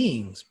magical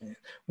beings, man.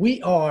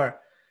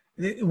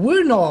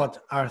 We're not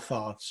our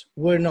thoughts.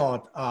 We're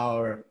not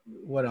our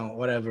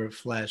whatever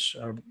flesh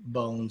or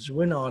bones.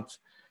 We're not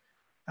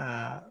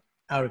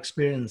our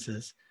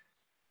experiences.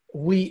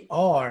 We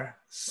are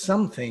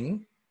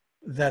something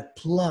that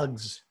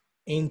plugs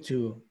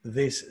into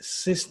this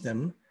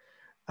system,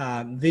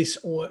 this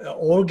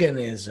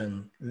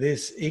organism,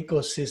 this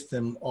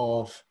ecosystem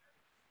of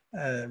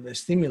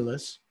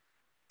stimulus,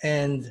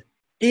 and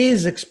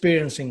is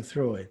experiencing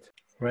through it,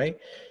 right?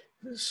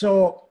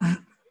 So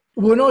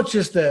we're not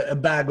just a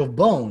bag of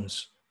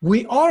bones.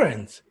 We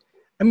aren't.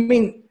 I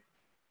mean,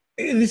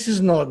 this is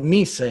not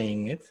me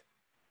saying it.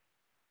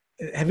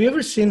 Have you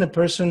ever seen a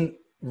person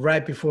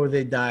right before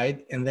they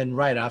died and then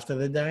right after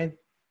they died?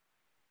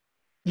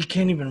 You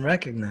can't even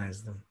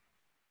recognize them.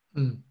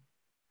 Mm.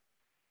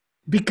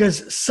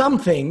 Because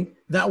something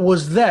that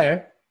was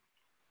there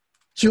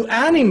to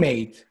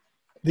animate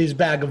this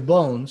bag of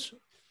bones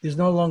is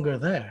no longer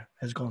there,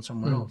 has gone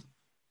somewhere else.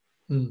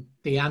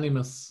 The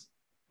animus.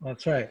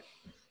 That's right.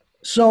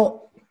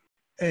 So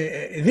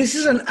this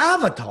is an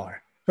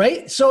avatar,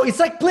 right? So it's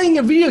like playing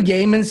a video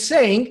game and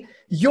saying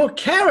your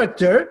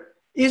character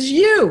is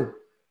you.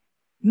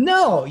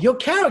 No, your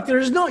character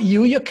is not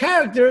you. Your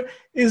character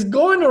is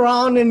going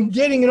around and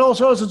getting in all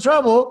sorts of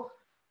trouble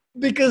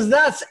because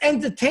that's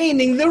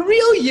entertaining the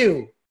real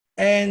you.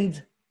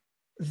 And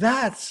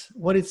that's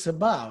what it's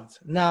about.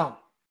 Now,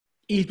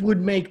 it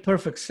would make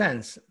perfect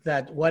sense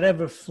that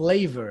whatever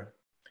flavor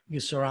you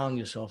surround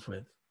yourself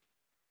with,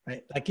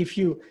 right? Like if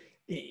you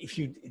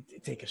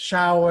take a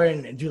shower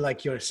and do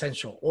like your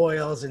essential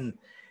oils and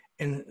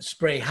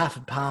spray half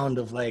a pound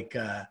of like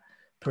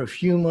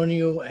perfume on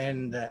you,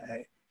 and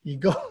you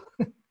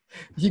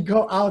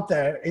go out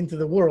there into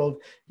the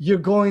world, you're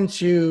going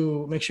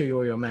to make sure you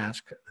wear your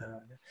mask.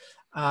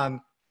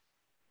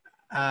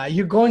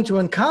 You're going to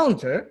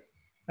encounter,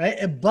 right,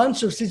 a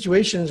bunch of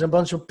situations, a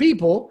bunch of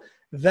people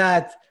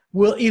that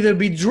will either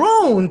be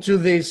drawn to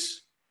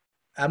this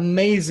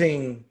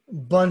amazing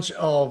bunch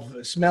of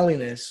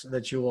smelliness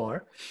that you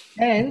are,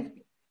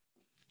 and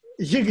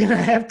you're going to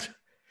have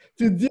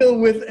to deal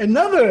with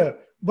another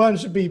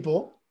bunch of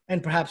people,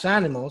 and perhaps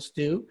animals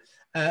too,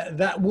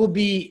 that will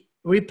be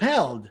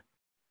repelled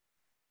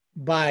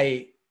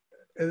by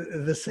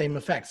the same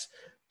effects.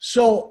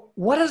 So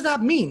what does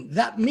that mean?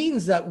 That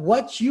means that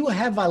what you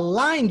have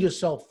aligned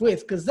yourself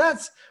with, because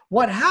that's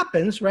what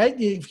happens, right?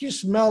 If you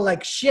smell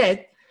like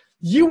shit,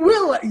 you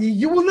will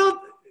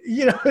not,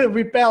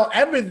 repel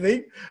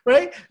everything,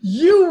 right?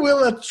 You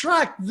will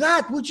attract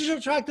that which is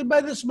attracted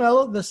by the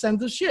smell, the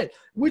scent of shit,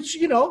 which,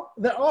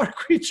 there are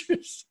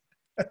creatures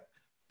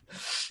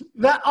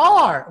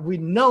we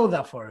know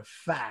that for a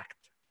fact.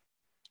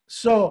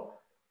 So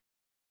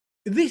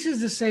this is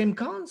the same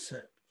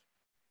concept.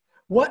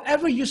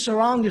 Whatever you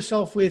surround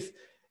yourself with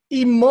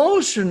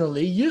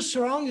emotionally, you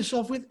surround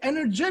yourself with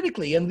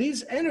energetically, and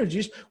these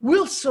energies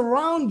will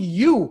surround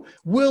you,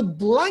 will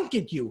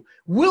blanket you,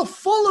 will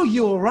follow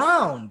you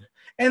around.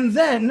 And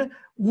then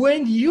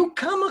when you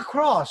come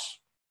across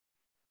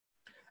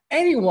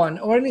anyone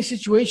or any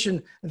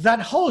situation that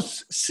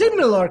hosts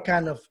similar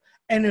kind of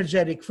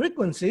energetic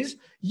frequencies,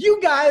 you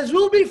guys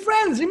will be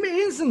friends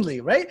instantly,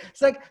 right?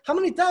 It's like, how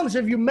many times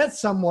have you met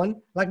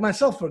someone like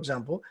myself, for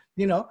example,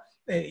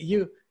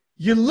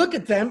 you look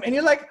at them and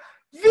you're like,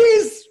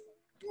 this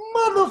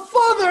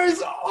motherfucker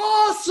is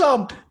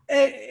awesome.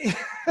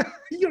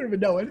 You don't even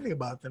know anything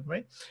about them,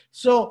 right?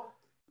 So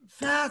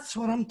that's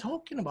what I'm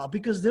talking about,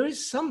 because there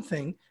is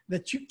something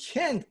that you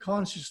can't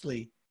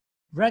consciously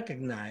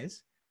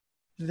recognize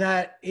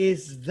that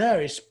is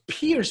there, is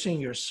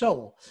piercing your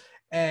soul.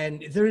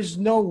 And there is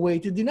no way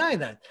to deny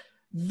that.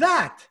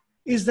 That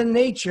is the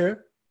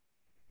nature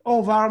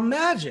of our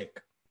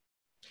magic.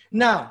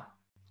 Now,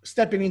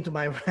 stepping into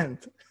my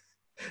rant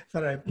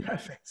that I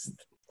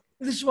prefaced,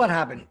 this is what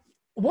happened.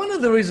 One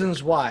of the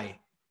reasons why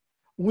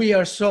we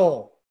are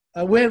so,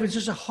 we have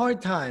just a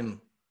hard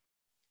time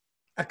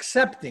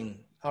accepting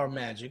our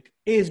magic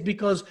is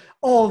because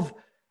of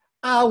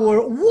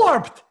our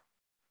warped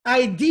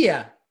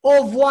idea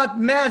of what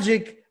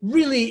magic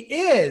really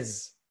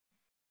is,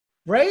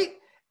 right?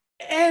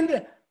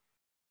 And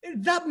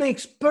that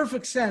makes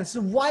perfect sense.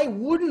 Why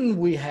wouldn't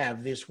we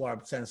have this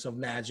warped sense of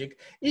magic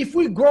if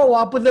we grow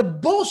up with the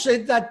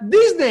bullshit that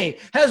Disney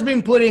has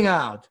been putting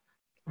out,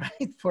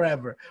 right?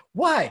 Forever.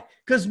 Why?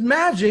 Because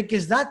magic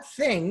is that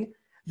thing,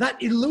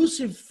 that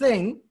elusive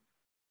thing,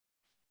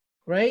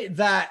 right?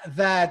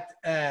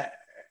 That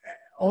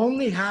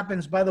only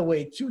happens, by the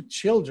way, to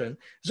children.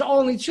 It's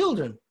only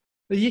children.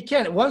 You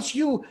can't, once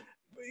you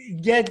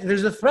get,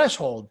 there's a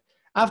threshold.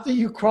 After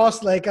you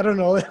cross, like, I don't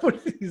know,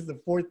 what is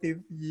the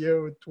 14th year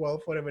or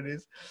 12th, whatever it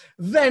is,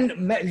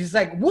 then he's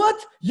like,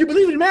 what? You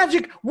believe in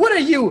magic? What are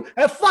you,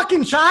 a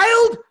fucking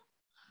child?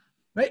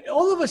 Right?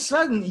 All of a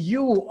sudden,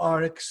 you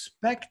are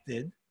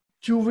expected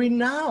to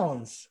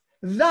renounce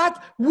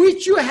that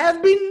which you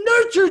have been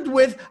nurtured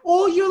with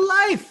all your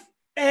life.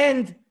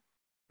 And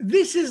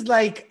this is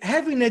like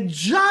having a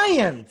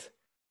giant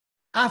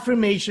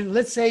affirmation.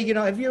 Let's say, you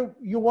know, have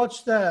you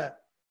watched the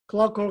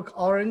Clockwork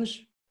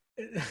Orange?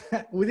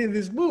 Within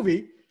this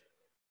movie,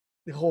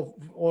 the whole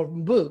or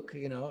book,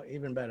 you know,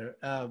 even better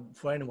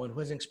for anyone who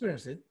hasn't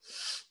experienced it.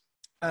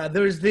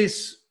 There is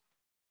this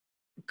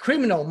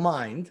criminal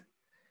mind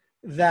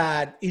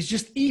that is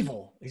just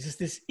evil. He's just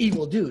this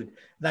evil dude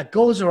that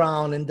goes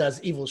around and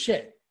does evil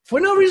shit for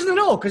no reason at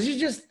all, because he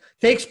just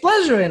takes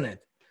pleasure in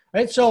it,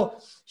 right? So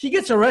he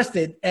gets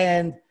arrested,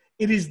 and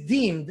it is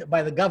deemed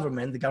by the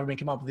government. The government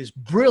came up with this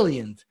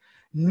brilliant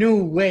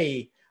new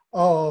way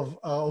of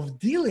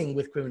dealing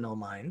with criminal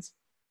minds,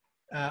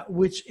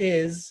 which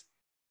is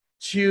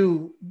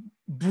to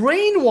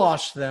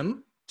brainwash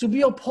them to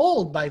be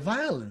appalled by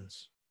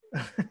violence.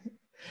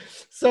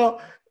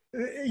 So,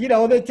 you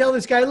know, they tell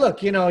this guy,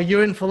 look, you know,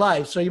 you're in for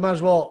life, so you might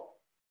as well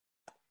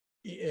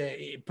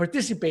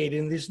participate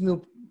in this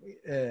new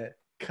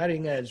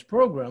cutting edge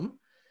program.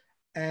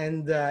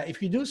 And if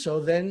you do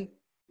so, then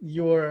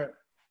your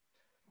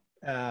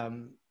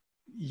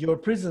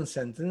prison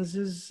sentence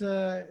is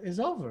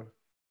over.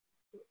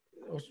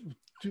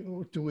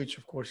 To which,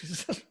 of course, he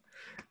says,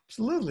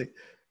 absolutely,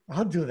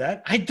 I'll do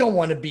that. I don't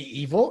want to be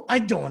evil. I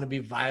don't want to be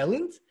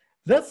violent.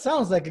 That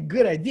sounds like a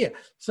good idea.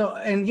 So,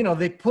 and, you know,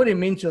 they put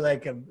him into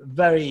like a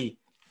very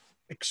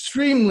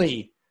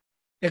extremely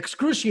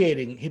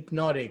excruciating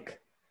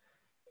hypnotic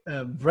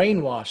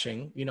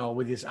brainwashing, you know,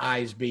 with his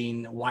eyes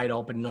being wide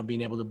open, not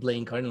being able to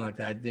blink or anything like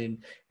that. Then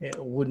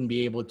it wouldn't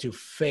be able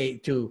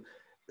to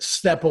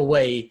step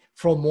away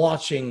from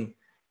watching.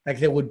 Like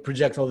they would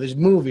project all these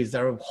movies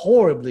that are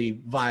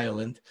horribly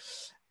violent,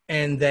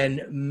 and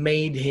then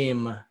made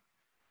him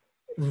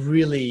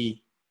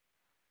really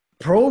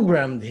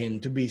programmed him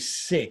to be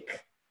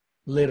sick,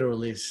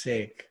 literally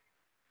sick,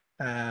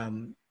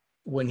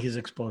 when he's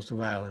exposed to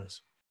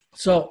violence.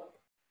 So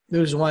the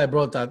reason why I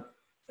brought that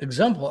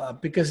example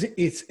up, because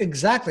it's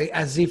exactly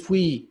as if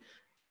we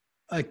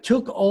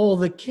took all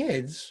the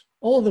kids,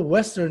 all the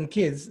Western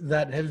kids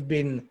that have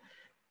been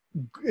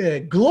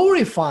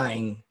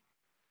glorifying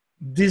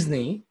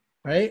Disney,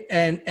 right?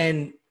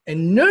 And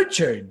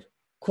nurtured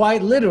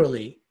quite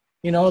literally,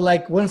 you know,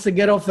 like once they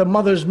get off the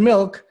mother's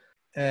milk,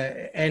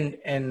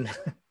 and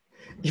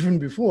even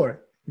before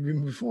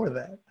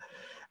that,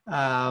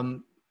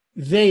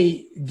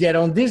 they get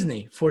on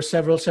Disney for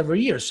several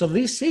years. So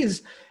this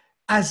is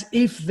as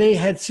if they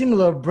had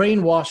similar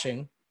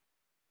brainwashing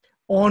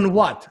on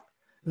what?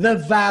 The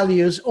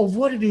values of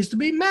what it is to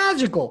be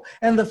magical,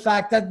 and the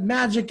fact that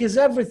magic is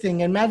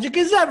everything and magic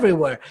is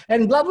everywhere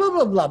and blah, blah,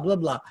 blah, blah, blah,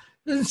 blah.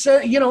 So,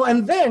 you know,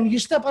 and then you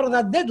step out of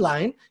that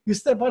deadline, you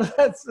step out of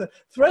that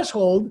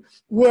threshold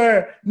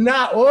where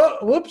now, oh,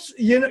 whoops,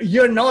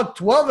 you're not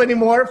 12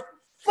 anymore.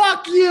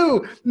 Fuck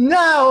you.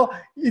 Now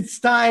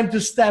it's time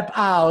to step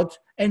out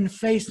and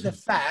face the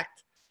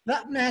fact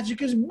that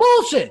magic is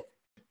bullshit.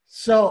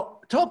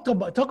 So talk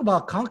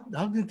about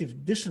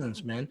cognitive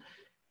dissonance, man.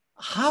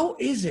 How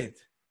is it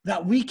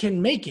that we can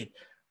make it?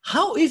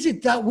 How is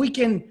it that we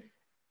can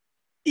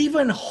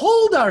even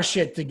hold our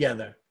shit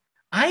together?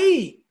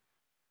 I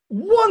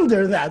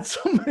wonder that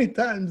so many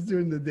times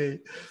during the day.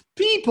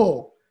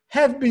 People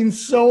have been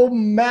so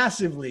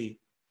massively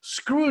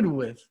screwed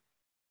with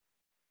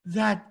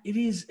that it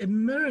is a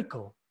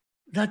miracle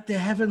that they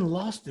haven't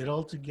lost it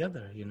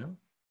altogether, you know?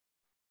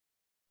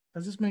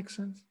 Does this make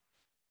sense?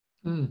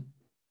 But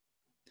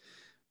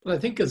I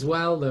think as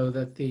well, though,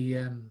 that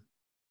the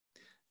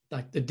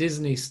like the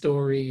Disney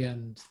story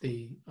and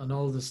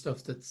all the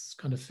stuff that's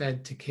kind of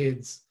fed to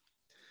kids,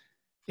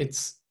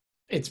 it's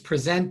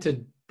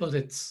presented, but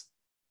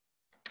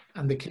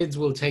and the kids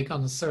will take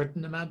on a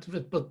certain amount of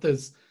it, but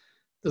there's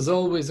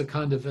always a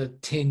kind of a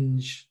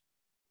tinge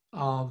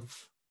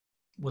of,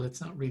 well,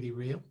 it's not really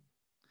real,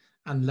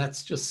 and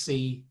let's just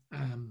see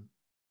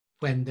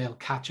when they'll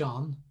catch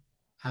on,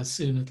 how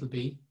soon it'll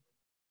be.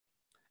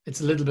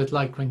 It's a little bit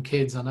like when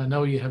kids, and I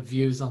know you have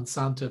views on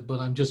Santa, but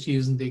I'm just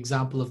using the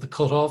example of the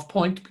cutoff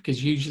point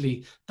because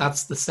usually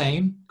that's the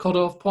same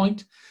cutoff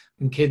point.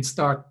 When kids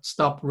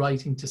stop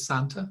writing to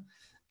Santa,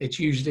 it's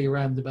usually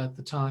around about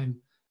the time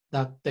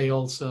that they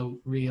also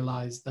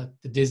realize that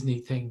the Disney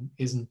thing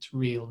isn't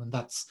real, and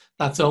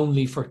that's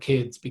only for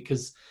kids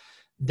because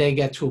they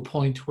get to a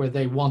point where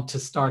they want to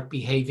start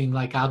behaving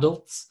like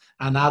adults,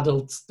 and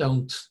adults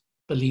don't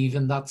believe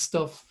in that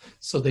stuff,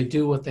 so they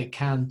do what they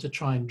can to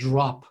try and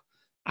drop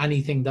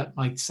anything that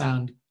might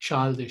sound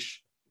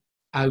childish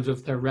out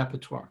of their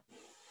repertoire.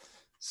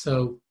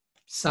 So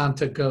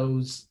Santa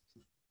goes,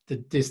 the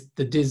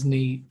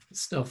Disney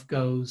stuff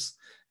goes,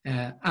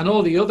 and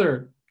all the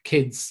other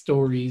kids'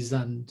 stories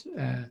and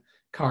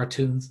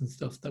cartoons and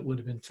stuff that would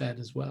have been fed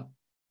as well.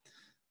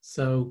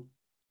 So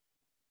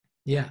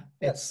yeah,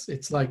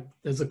 it's like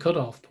there's a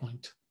cutoff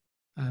point,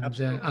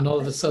 and all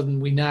of a sudden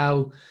we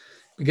now,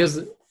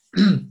 because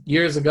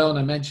years ago, and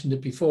I mentioned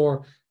it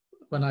before,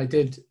 when I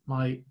did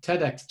my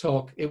TEDx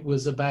talk, it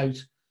was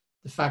about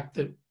the fact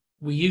that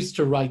we used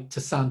to write to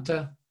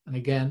Santa. And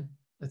again,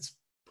 let's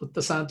put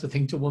the Santa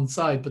thing to one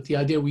side, but the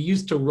idea we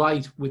used to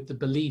write with the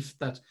belief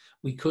that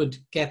we could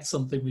get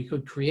something, we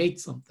could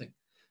create something.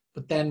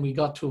 But then we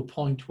got to a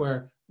point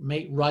where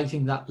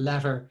writing that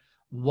letter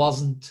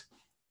wasn't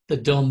the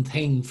done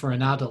thing for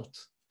an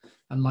adult.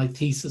 And my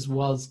thesis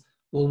was,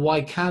 well,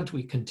 why can't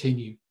we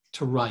continue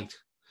to write?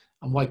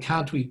 And why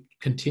can't we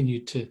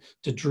continue to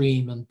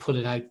dream and put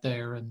it out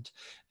there and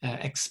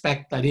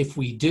expect that if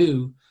we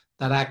do,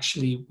 that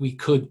actually we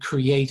could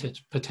create it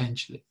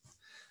potentially.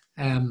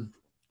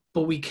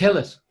 But we kill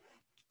it.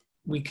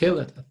 We kill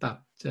it at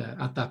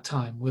that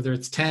time, whether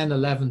it's 10,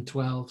 11,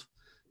 12,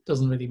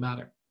 doesn't really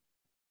matter.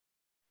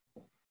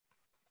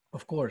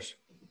 Of course.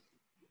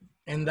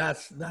 And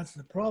that's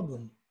the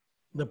problem.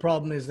 The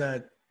problem is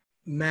that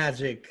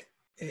magic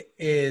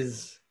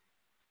is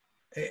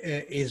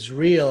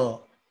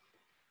real.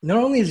 Not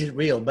only is it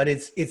real, but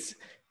it's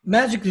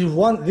magic is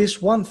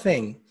this one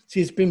thing. See,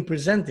 it's been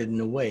presented in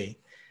a way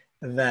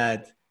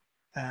that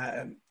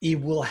it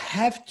will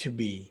have to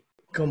be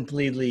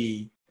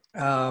completely,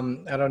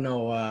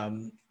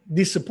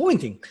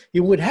 disappointing.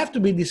 It would have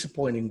to be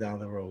disappointing down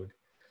the road,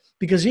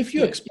 because if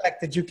you expect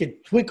that you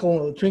could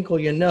twinkle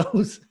your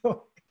nose,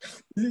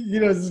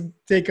 just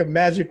take a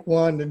magic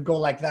wand and go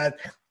like that.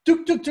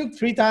 Tuk, tuk, tuk,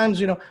 3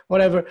 times,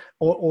 whatever,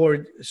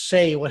 or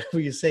say whatever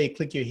you say,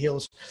 click your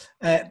heels,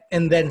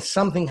 and then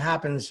something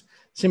happens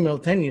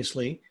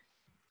simultaneously.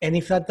 And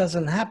if that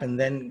doesn't happen,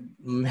 then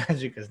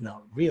magic is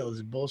not real,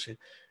 it's bullshit.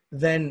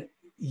 Then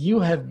you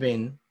have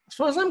been, as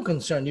far as I'm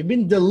concerned, you've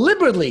been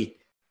deliberately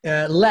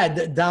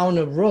led down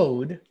a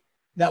road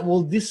that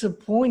will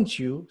disappoint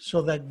you,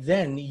 so that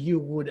then you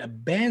would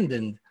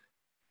abandon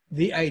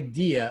the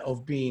idea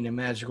of being a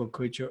magical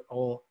creature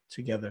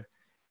altogether.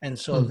 And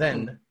so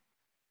then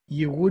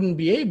you wouldn't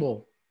be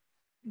able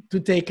to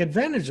take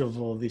advantage of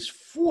all this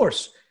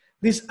force,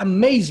 this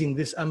amazing,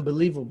 this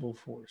unbelievable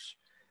force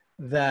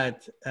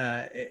that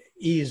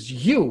is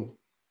you,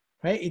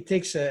 right? It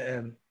takes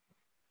a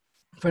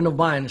friend of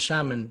mine, a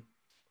shaman,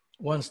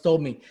 once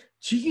told me,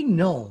 do you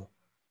know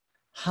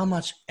how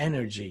much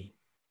energy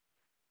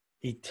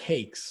it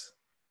takes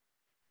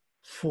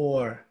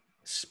for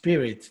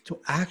spirit to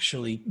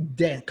actually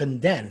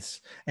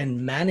condense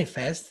and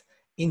manifest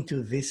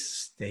into this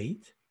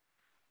state?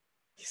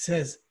 He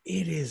says,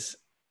 it is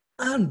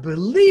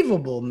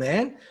unbelievable,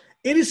 man.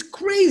 It is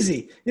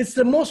crazy. It's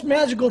the most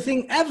magical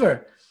thing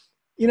ever.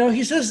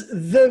 He says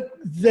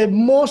the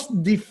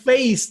most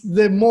defaced,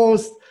 the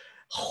most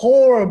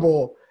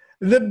horrible,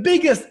 the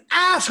biggest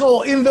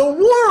asshole in the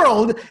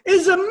world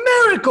is a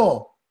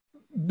miracle,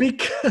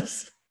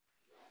 because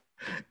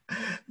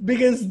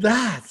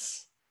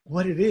that's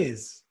what it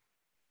is.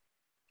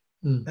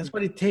 That's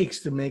what it takes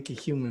to make a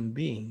human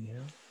being,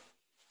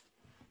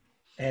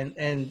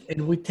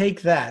 And we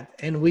take that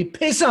and we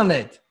piss on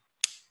it.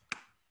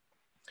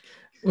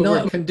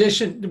 Well,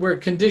 we're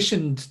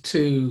conditioned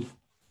to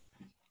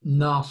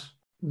not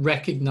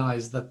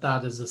recognize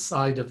that is a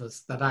side of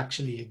us that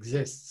actually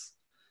exists,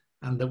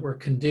 and that we're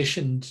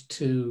conditioned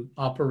to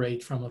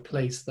operate from a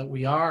place that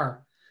we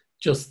are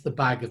just the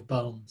bag of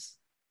bones,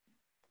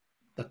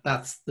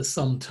 that's the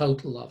sum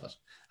total of it.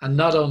 And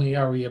not only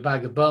are we a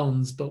bag of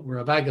bones, but we're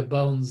a bag of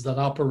bones that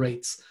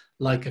operates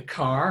like a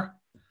car,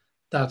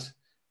 that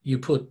you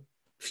put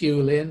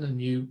fuel in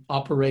and you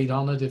operate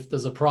on it if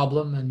there's a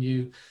problem, and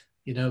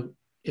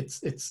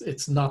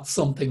it's not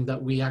something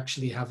that we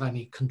actually have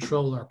any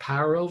control or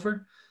power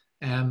over.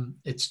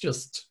 It's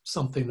just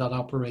something that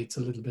operates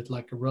a little bit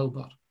like a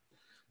robot.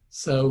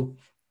 So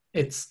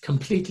it's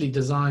completely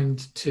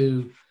designed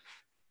to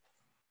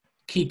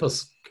keep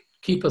us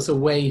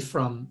away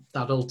from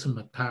that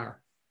ultimate power,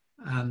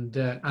 and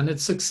it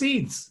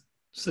succeeds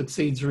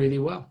really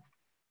well.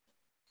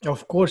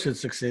 Of course it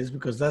succeeds,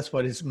 because that's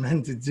what it's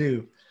meant to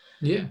do.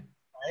 Yeah.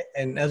 Right?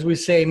 And as we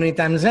say many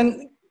times,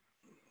 and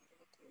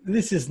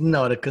this is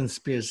not a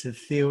conspiracy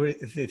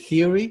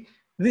theory.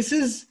 This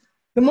is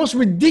the most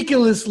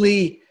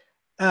ridiculously,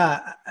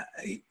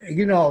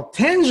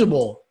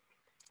 tangible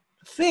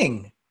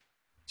thing.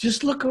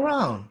 Just look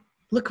around.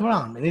 Look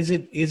around. And is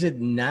it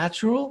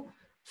natural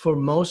for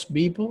most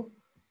people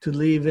to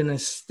live in a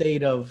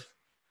state of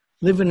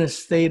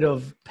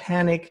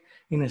panic,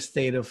 in a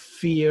state of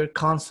fear,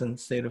 constant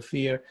state of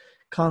fear,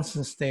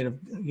 constant state of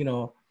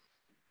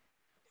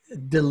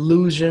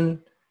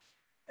delusion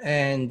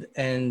and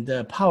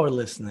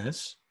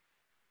powerlessness?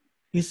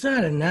 Is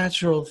that a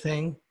natural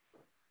thing?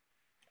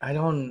 I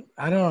don't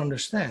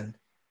understand.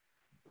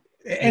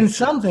 And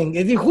something,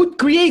 who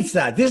creates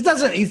that? This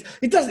doesn't,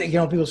 it doesn't,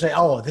 people say,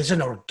 oh, there's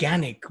an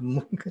organic,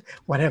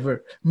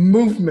 whatever,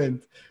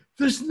 movement.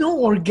 There's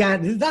no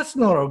organic, that's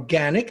not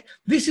organic.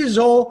 This is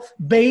all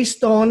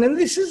based on, and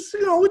this is,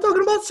 we're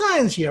talking about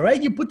science here,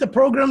 right? You put the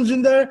programs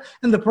in there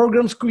and the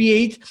programs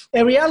create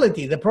a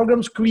reality. The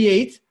programs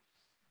create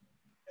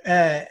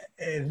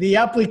the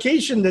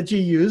application that you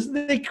use,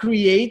 they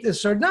create a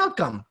certain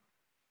outcome.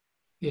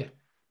 Yeah.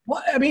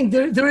 Well, I mean,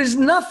 there is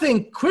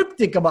nothing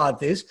cryptic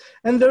about this,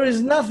 and there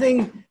is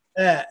nothing,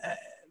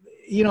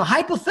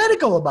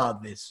 hypothetical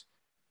about this.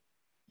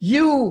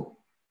 You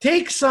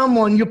take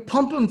someone, you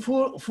pump them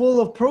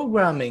full of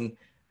programming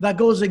that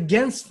goes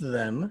against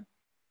them,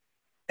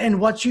 and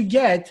what you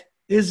get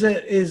is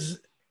a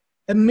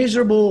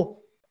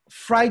miserable,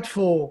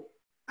 frightful,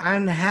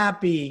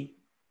 unhappy,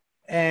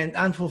 and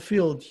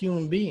unfulfilled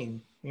human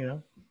being.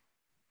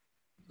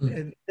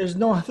 And there's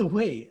no other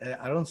way.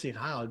 I don't see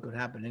how it could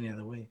happen any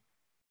other way.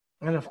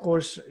 And of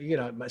course,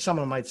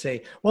 someone might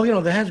say,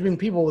 well, there has been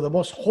people with the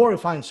most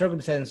horrifying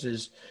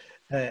circumstances,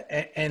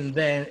 and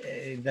then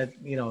that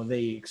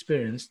they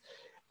experienced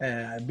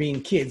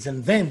being kids,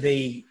 and then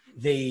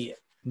they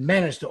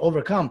managed to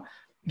overcome.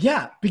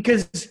 Yeah,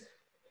 because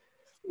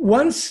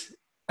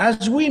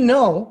as we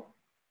know,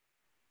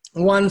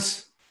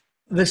 once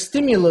the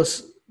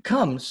stimulus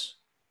comes,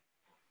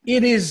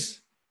 it is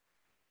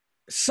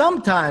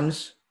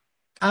sometimes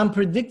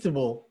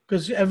unpredictable,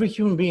 because every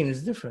human being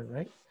is different,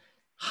 right?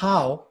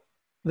 How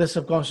the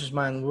subconscious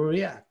mind will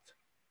react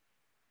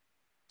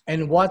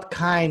and what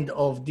kind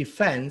of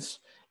defense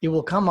it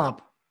will come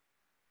up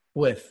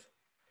with.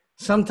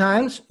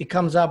 Sometimes it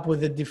comes up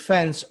with a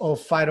defense of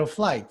fight or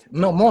flight.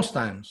 No, most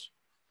times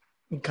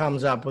it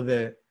comes up with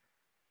a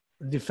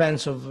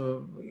defense of,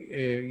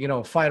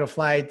 fight or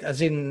flight,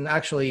 as in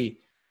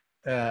actually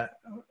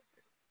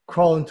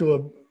crawl into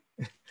a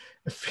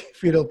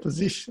fetal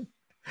position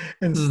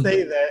and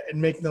stay there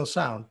and make no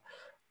sound.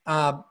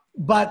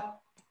 But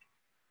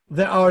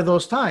there are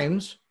those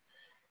times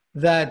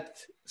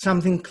that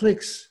something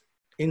clicks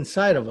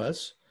inside of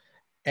us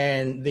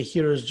and the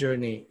hero's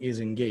journey is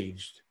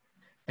engaged.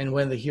 And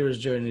when the hero's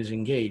journey is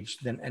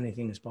engaged, then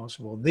anything is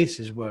possible. This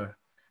is where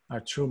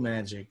our true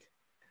magic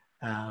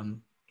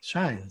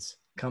shines,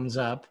 comes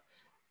up,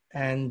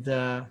 and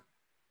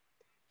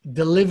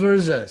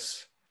delivers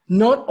us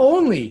not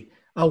only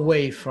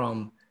away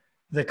from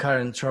the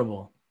current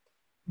trouble,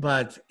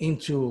 but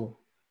into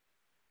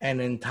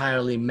an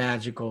entirely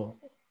magical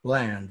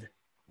land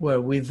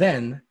where we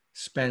then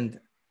spend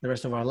the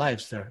rest of our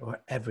lives there,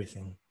 where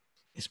everything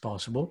is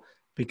possible,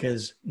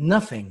 because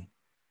nothing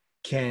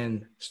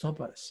can stop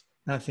us.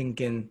 Nothing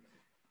can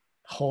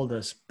hold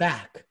us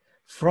back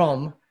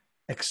from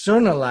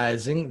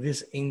externalizing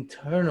this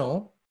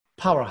internal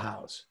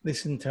powerhouse,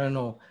 this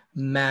internal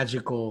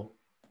magical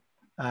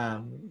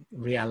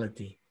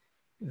reality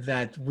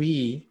that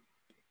we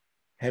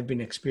have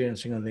been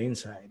experiencing on the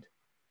inside,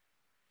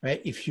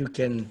 right? If you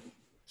can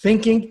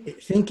think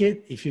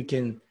it, if you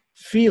can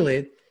feel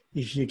it,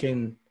 if you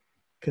can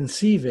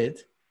conceive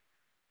it,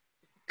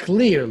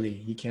 clearly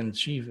you can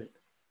achieve it.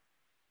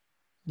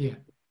 Yeah.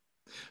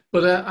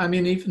 But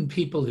even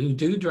people who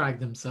do drag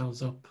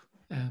themselves up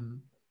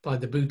by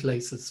the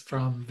bootlaces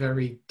from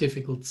very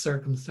difficult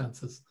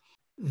circumstances,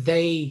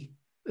 they,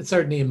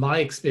 certainly in my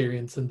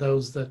experience and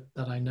those that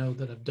I know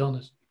that have done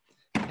it,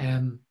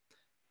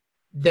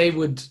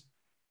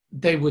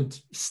 they would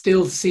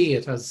still see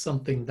it as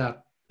something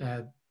that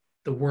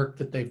the work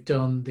that they've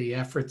done, the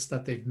efforts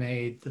that they've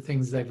made, the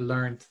things they've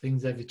learned, the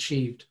things they've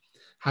achieved,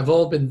 have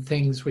all been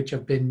things which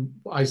have been,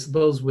 I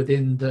suppose,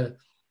 within the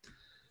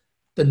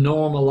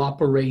normal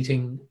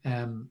operating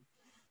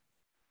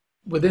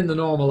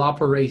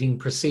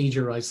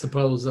procedure, I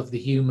suppose, of the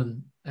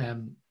human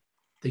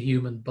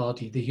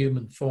body, the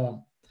human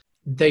form.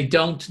 They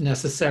don't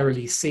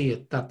necessarily see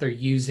it that they're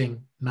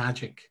using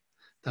magic,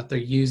 that they're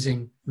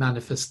using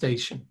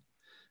manifestation.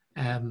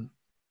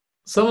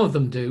 Some of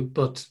them do,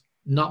 but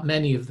not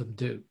many of them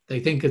do.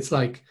 They think it's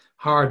like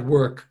hard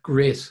work,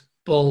 grit,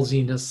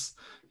 ballsiness,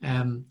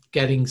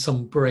 getting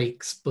some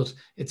breaks, but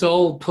it's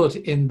all put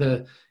in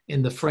the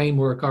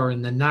framework or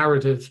in the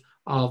narrative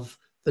of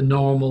the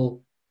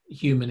normal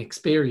human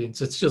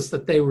experience. It's just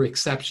that they were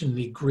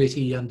exceptionally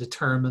gritty and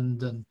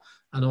determined and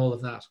all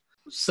of that.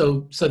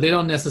 So they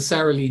don't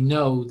necessarily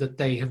know that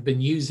they have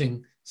been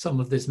using some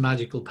of this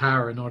magical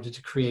power in order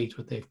to create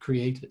what they've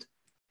created.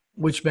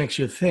 Which makes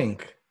you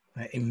think,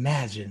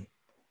 imagine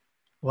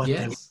what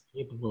they were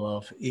capable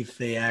of if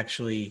they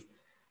actually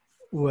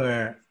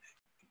were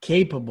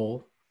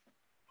capable,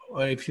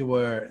 or if they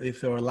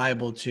were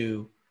liable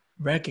to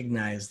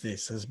recognize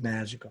this as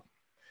magical,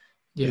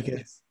 Yeah.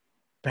 because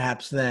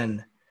perhaps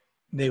then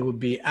they would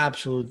be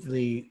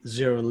absolutely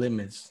zero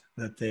limits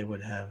that they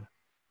would have.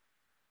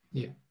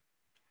 Yeah.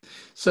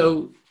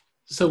 So,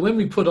 so when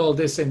we put all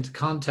this into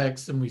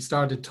context and we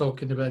started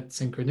talking about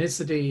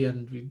synchronicity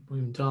and we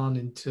went on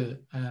into,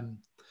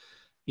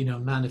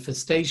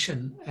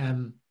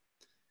 manifestation,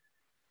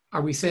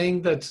 are we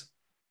saying that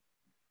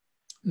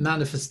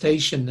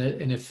manifestation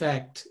in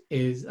effect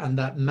is, and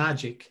that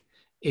magic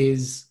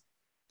is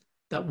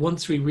that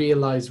once we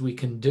realize we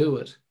can do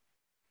it,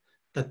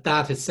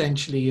 that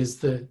essentially is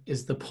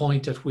the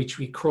point at which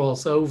we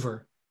cross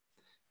over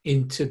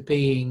into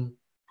being,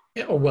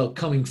 or well,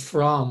 coming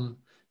from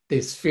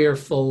this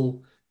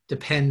fearful,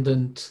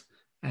 dependent,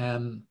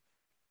 um,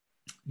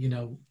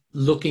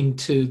 looking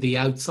to the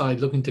outside,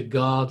 looking to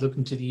God,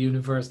 looking to the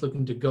universe,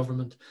 looking to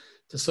government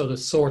to sort of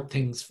sort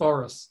things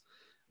for us.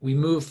 We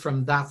move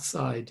from that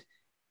side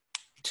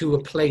to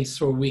a place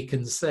where we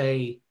can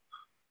say,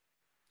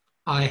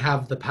 I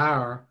have the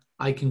power,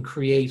 I can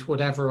create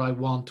whatever I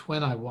want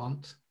when I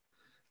want.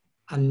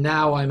 And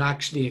now I'm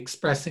actually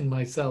expressing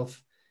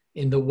myself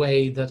in the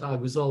way that I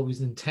was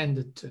always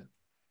intended to.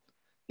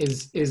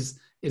 Is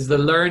the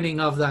learning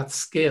of that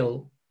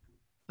skill.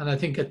 And I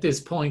think at this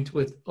point,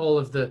 with all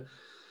of the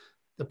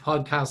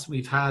podcasts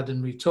we've had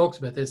and we've talked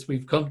about this,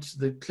 we've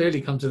clearly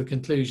come to the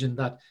conclusion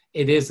that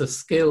it is a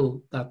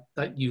skill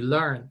that you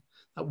learn.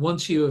 That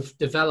once you have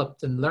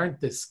developed and learned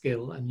this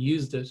skill and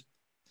used it,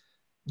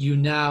 you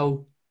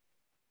now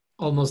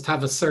almost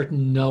have a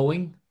certain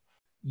knowing.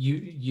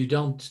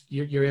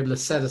 You're able to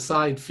set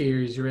aside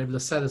fears, you're able to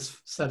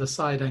set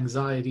aside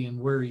anxiety and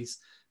worries,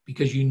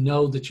 because you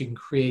know that you can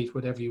create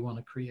whatever you want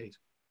to create.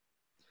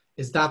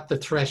 Is that the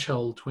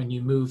threshold when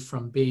you move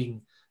from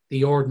being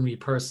the ordinary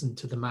person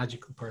to the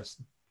magical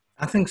person?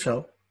 I think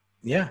so.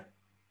 Yeah.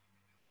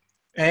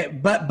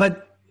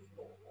 But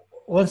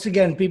once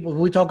again,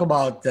 we talk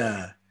about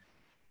God.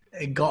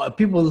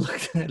 People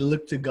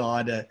look to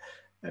God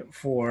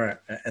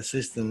for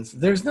assistance.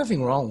 There's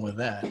nothing wrong with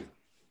that.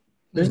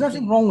 There's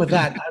nothing wrong with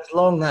that, as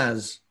long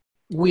as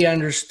we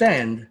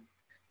understand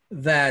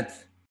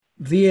that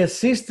the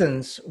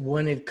assistance,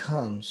 when it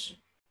comes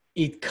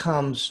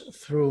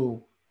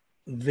through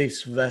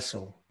this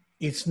vessel.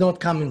 It's not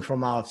coming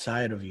from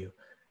outside of you.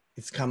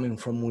 It's coming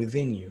from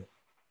within you,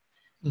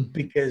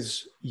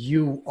 because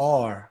you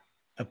are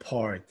a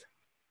part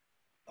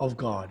of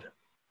God,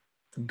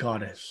 the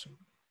goddess,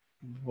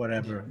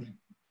 whatever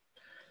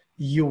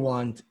you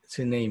want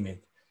to name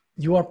it.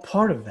 You are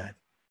part of that.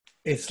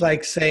 It's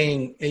like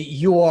saying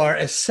you are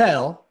a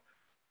cell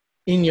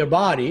in your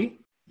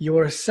body. You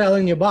are a cell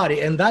in your body,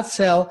 and that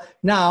cell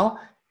now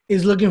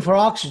is looking for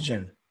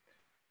oxygen.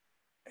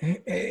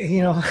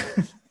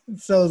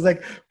 So it's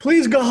like,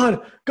 please,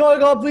 God,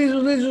 please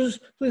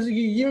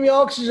give me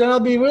oxygen. I'll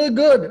be really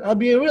good. I'll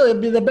be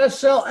the best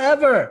cell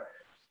ever.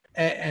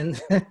 And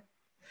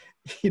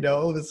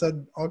all of a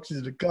sudden,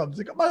 oxygen comes.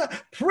 Like, come on,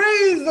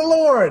 praise the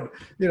Lord.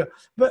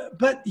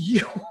 But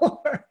you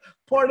are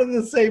part of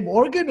the same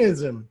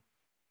organism,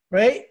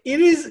 right?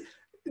 It is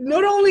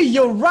not only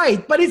your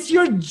right, but it's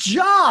your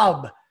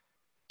job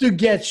to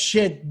get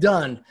shit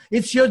done.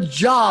 It's your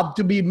job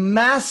to be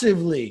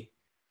massively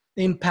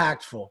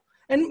impactful.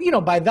 And,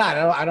 by that,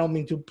 I don't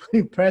mean to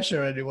put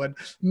pressure on anyone.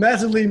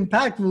 Massively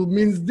impactful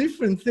means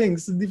different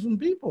things to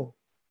different people.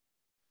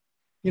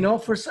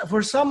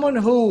 For someone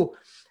who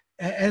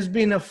has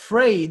been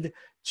afraid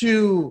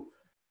to,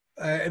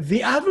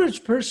 the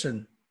average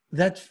person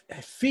that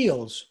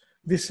feels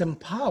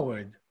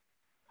disempowered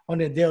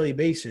on a daily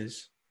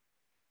basis,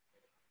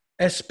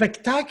 a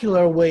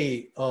spectacular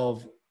way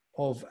of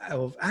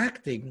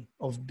acting,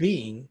 of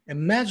being, a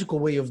magical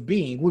way of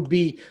being would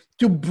be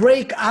to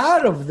break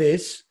out of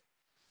this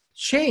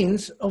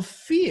chains of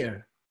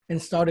fear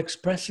and start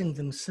expressing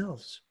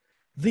themselves.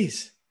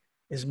 This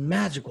is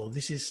magical.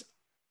 This is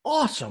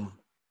awesome.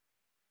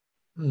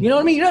 You know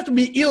what I mean? You don't have to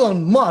be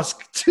Elon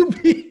Musk to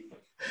be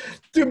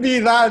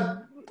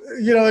that,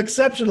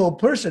 exceptional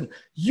person.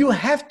 You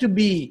have to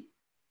be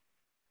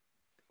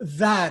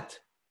that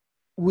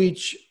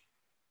which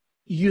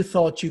you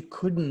thought you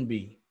couldn't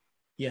be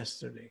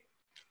yesterday.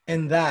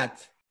 And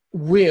that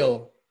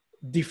will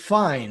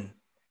define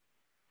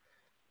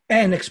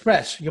and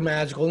express your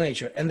magical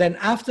nature. And then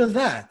after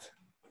that,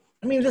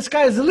 the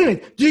sky is the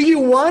limit. Do you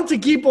want to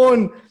keep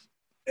on,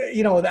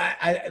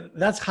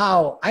 that's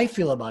how I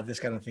feel about this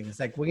kind of thing. It's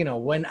like,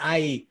 when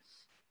I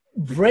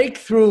break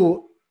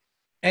through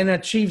and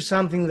achieve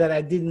something that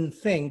I didn't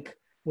think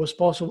was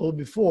possible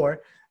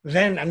before,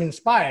 then I'm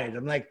inspired.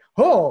 I'm like,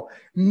 oh,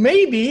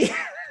 maybe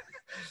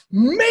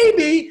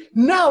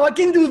now I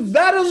can do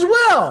that as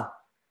well.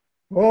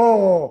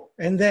 Oh,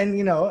 and then,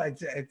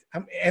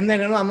 and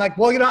then I'm like,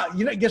 well,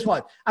 guess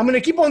what? I'm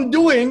going to keep on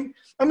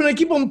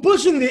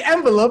pushing the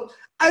envelope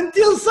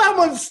until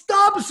someone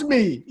stops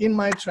me in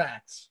my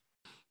tracks.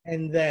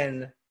 And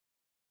then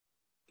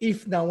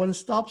if no one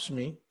stops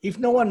me, if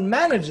no one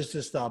manages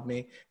to stop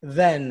me,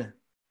 then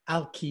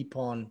I'll keep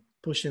on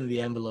pushing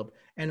the envelope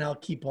and I'll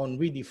keep on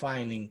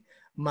redefining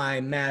my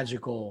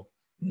magical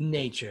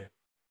nature.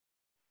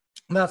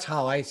 That's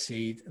how I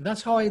see it.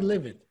 That's how I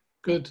live it.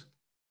 Good.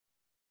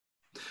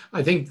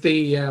 I think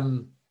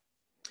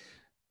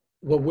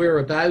what we're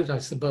about, I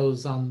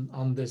suppose,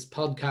 on this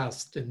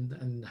podcast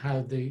and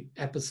how the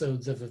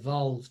episodes have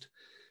evolved,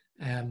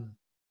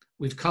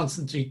 we've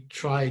constantly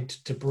tried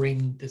to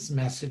bring this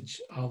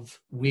message of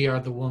we are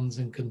the ones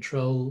in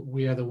control,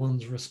 we are the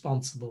ones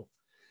responsible,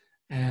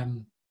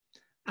 and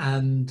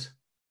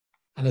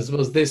I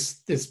suppose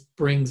this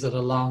brings it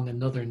along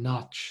another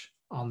notch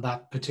on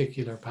that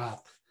particular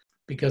path,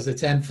 because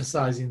it's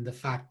emphasizing the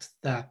fact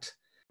that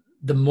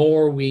the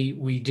more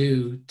we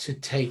do to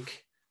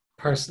take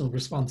personal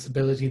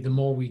responsibility, the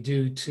more we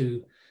do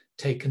to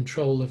take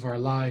control of our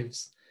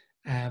lives,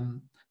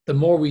 the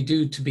more we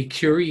do to be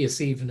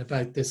curious even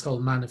about this whole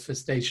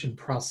manifestation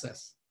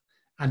process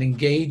and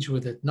engage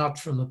with it, not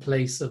from a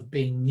place of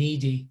being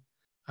needy.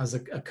 As a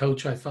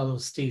coach I follow,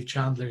 Steve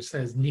Chandler,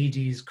 says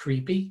needy is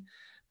creepy,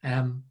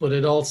 but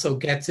it also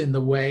gets in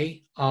the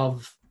way of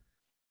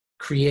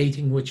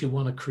creating what you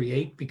want to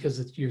create,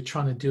 because you're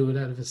trying to do it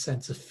out of a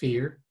sense of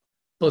fear.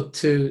 But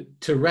to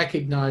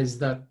recognize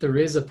that there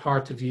is a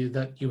part of you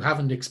that you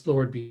haven't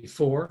explored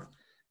before,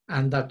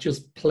 and that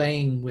just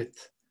playing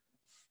with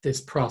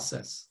this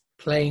process,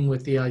 playing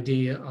with the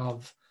idea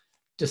of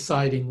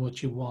deciding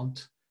what you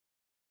want,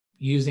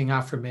 using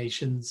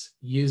affirmations,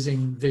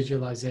 using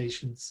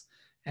visualizations,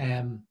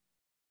 and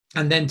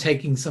then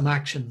taking some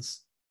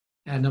actions,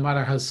 and no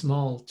matter how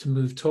small, to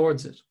move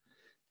towards it,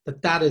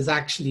 that is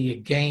actually a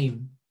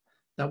game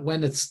that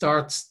when it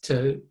starts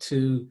to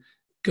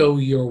go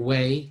your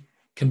way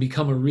can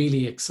become a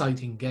really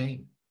exciting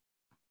game.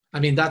 I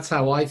mean, that's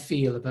how I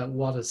feel about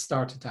what has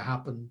started to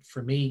happen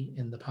for me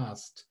in the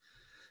past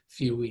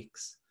few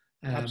weeks.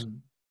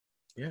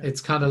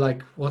 It's kind of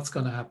like, what's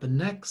going to happen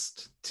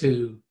next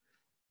to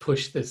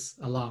push this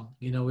along?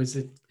 You know, is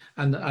it?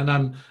 And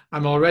I'm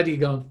already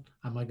going,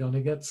 am I going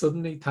to get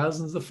suddenly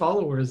thousands of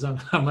followers? Am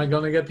I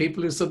going to get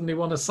people who suddenly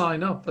want to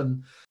sign up?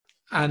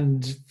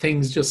 And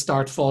things just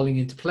start falling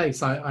into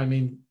place. I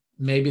mean,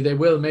 maybe they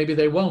will, maybe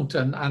they won't.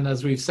 And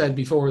as we've said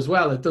before as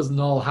well, it doesn't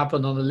all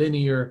happen on a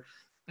linear,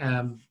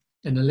 in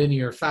a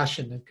linear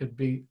fashion. It could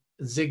be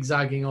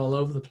zigzagging all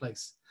over the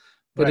place.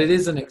 But It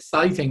is an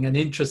exciting and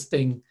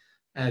interesting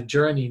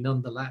journey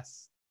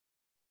nonetheless.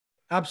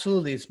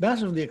 Absolutely. It's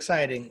massively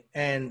exciting.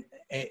 And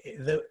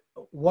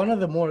one of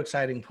the more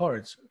exciting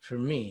parts for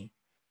me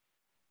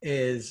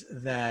is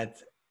that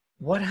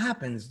what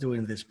happens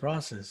during this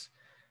process,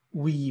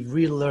 we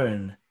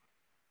relearn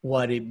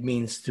what it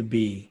means to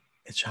be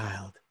a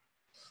child.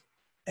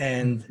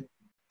 And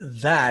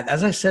that,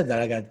 as I said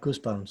that, I got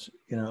goosebumps,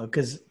 you know,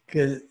 because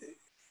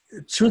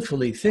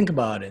truthfully, think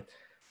about it.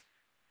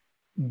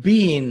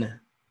 Being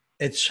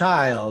a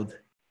child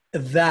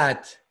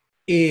that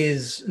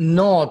is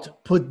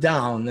not put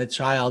down, a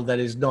child that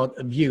is not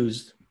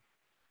abused,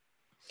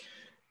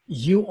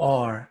 you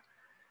are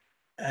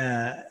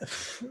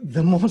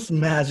the most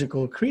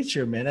magical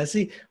creature, man. I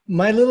see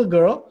my little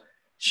girl,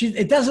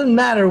 it doesn't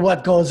matter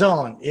what goes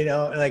on, you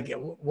know, like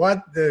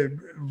what the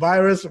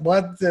virus, I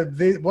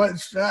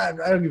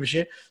don't give a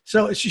shit.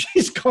 So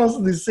she's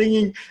constantly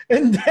singing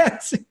and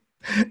dancing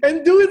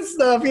and doing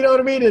stuff, you know what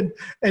I mean?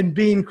 And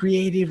being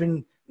creative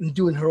and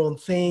doing her own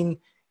thing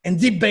and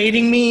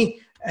debating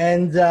me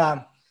and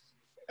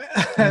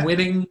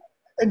winning.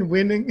 And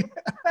winning.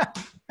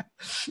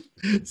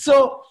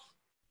 So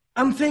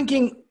I'm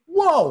thinking,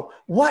 whoa,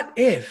 what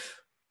if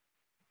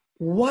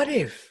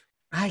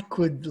I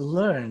could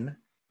learn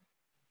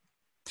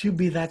to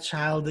be that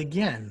child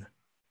again?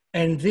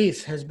 And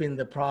this has been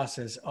the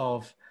process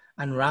of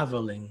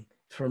unraveling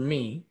for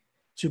me,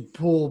 to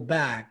pull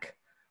back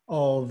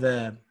all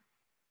the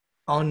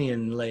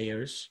onion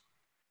layers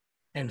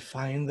and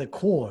find the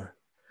core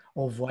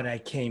of what I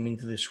came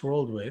into this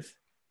world with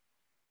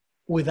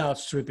without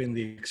stripping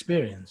the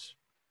experience.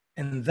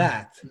 And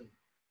that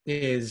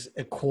is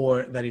a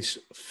core that is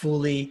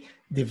fully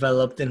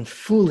developed and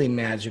fully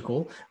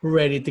magical,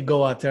 ready to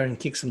go out there and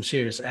kick some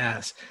serious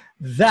ass.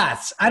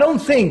 I don't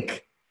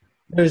think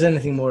there's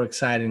anything more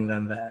exciting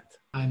than that.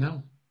 I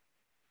know.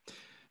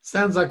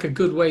 Sounds like a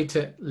good way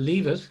to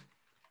leave it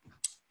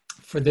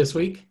for this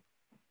week.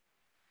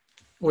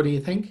 What do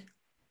you think?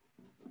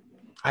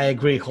 I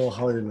agree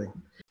wholeheartedly.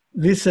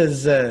 This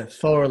has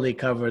thoroughly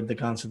covered the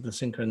concept of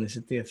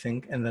synchronicity, I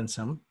think, and then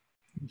some.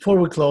 Before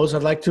we close,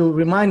 I'd like to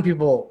remind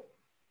people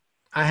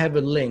I have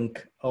a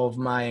link of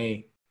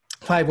my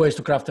 5 ways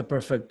to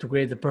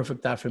create the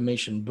perfect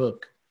affirmation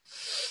book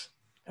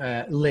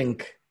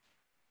link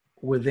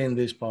within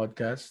this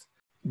podcast.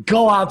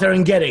 Go out there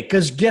and get it,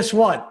 because guess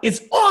what?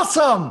 It's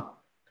awesome.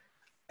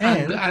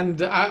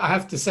 And I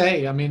have to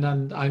say, I mean,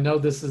 and I know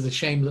this is a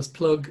shameless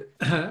plug,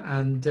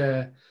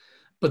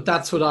 but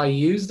that's what I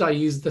used. I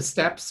used the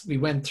steps. We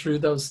went through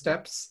those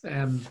steps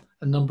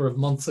a number of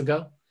months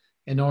ago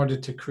in order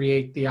to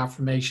create the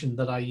affirmation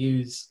that I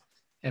use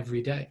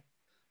every day.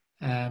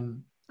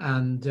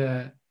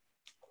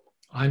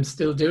 I'm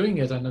still doing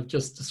it, and I've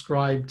just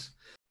described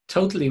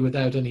totally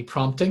without any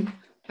prompting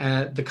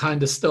the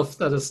kind of stuff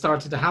that has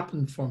started to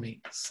happen for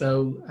me.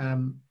 So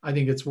I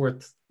think it's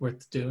worth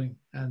doing,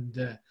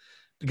 and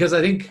because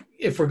I think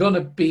if we're going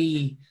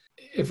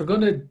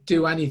to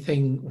do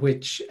anything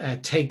which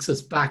takes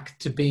us back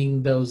to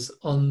being those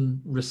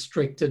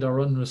unrestricted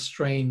or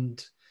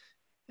unrestrained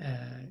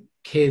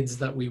kids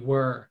that we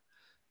were,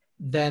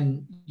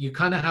 then you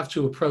kind of have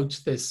to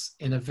approach this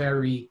in a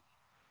very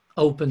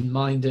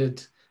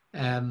open-minded,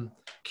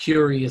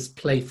 curious,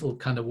 playful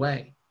kind of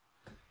way.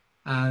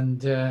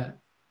 And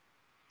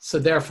so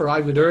therefore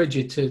I would urge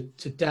you to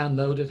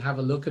download it, have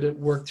a look at it,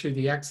 work through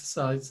the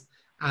exercise,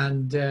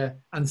 and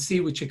see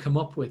what you come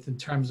up with in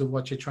terms of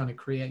what you're trying to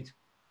create.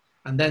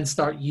 And then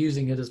start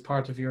using it as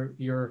part of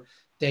your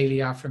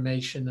daily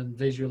affirmation and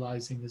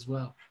visualizing as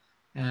well.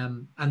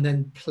 And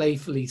then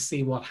playfully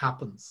see what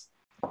happens.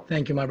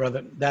 Thank you, my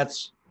brother.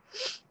 It's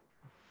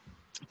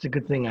a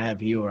good thing I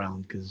have you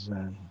around, because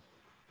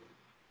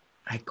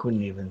I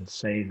couldn't even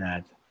say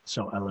that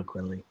so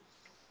eloquently.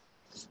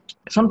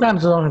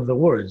 Sometimes I don't have the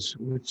words,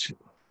 which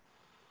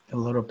a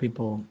lot of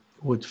people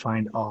would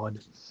find odd.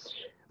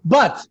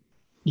 But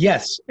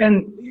yes,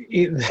 and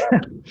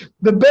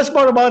the best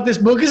part about this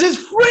book is it's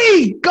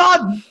free.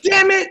 God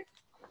damn it!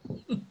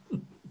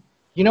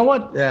 You know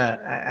what?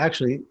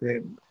 Actually,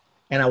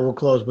 and I will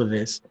close with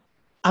this.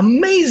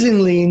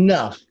 Amazingly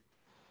enough,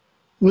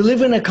 we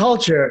live in a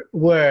culture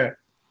where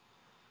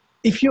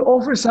if you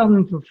offer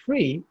something for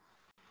free,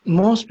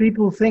 most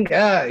people think,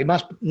 it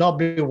must not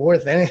be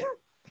worth anything.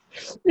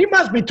 It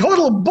must be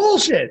total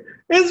bullshit.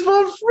 It's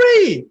for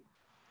free,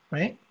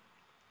 right?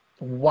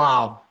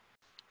 Wow.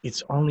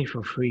 It's only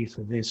for free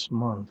for this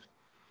month,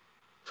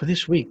 for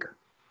this week.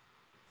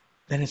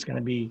 Then it's going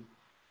to be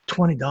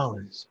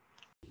 $20.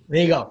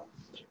 There you go.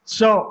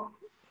 So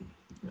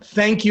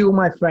thank you,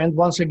 my friend,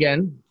 once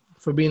again,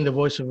 for being the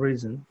voice of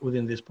reason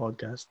within this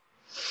podcast,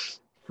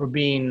 for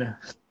being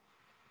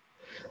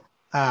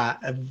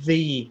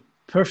the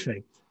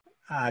perfect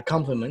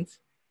compliment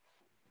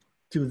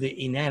to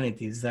the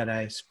inanities that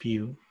I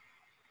spew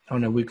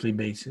on a weekly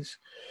basis.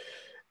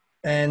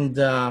 And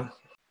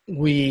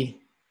we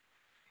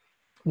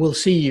will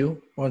see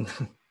you, or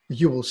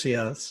you will see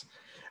us,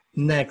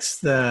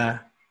 next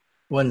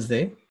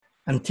Wednesday.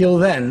 Until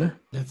then,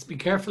 let's be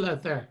careful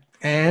out there.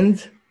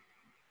 And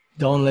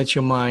don't let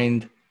your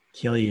mind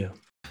kill you.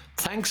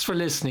 Thanks for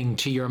listening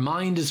to Your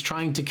Mind is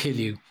Trying to Kill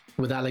You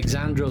with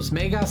Alexandros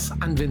Megas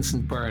and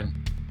Vincent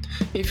Byrne.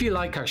 If you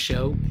like our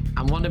show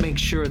and want to make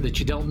sure that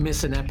you don't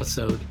miss an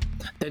episode,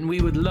 then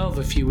we would love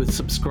if you would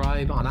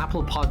subscribe on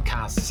Apple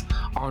Podcasts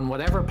or on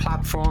whatever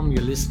platform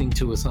you're listening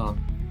to us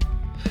on.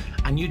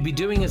 And you'd be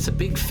doing us a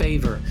big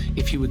favor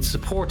if you would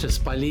support us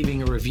by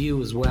leaving a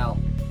review as well.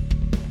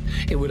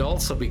 It would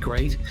also be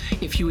great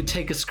if you would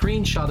take a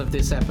screenshot of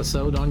this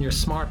episode on your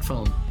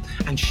smartphone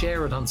and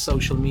share it on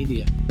social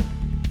media.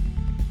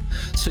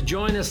 So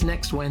join us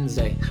next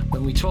Wednesday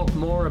when we talk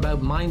more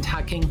about mind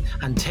hacking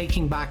and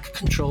taking back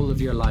control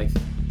of your life.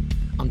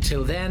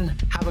 Until then,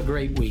 have a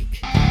great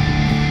week.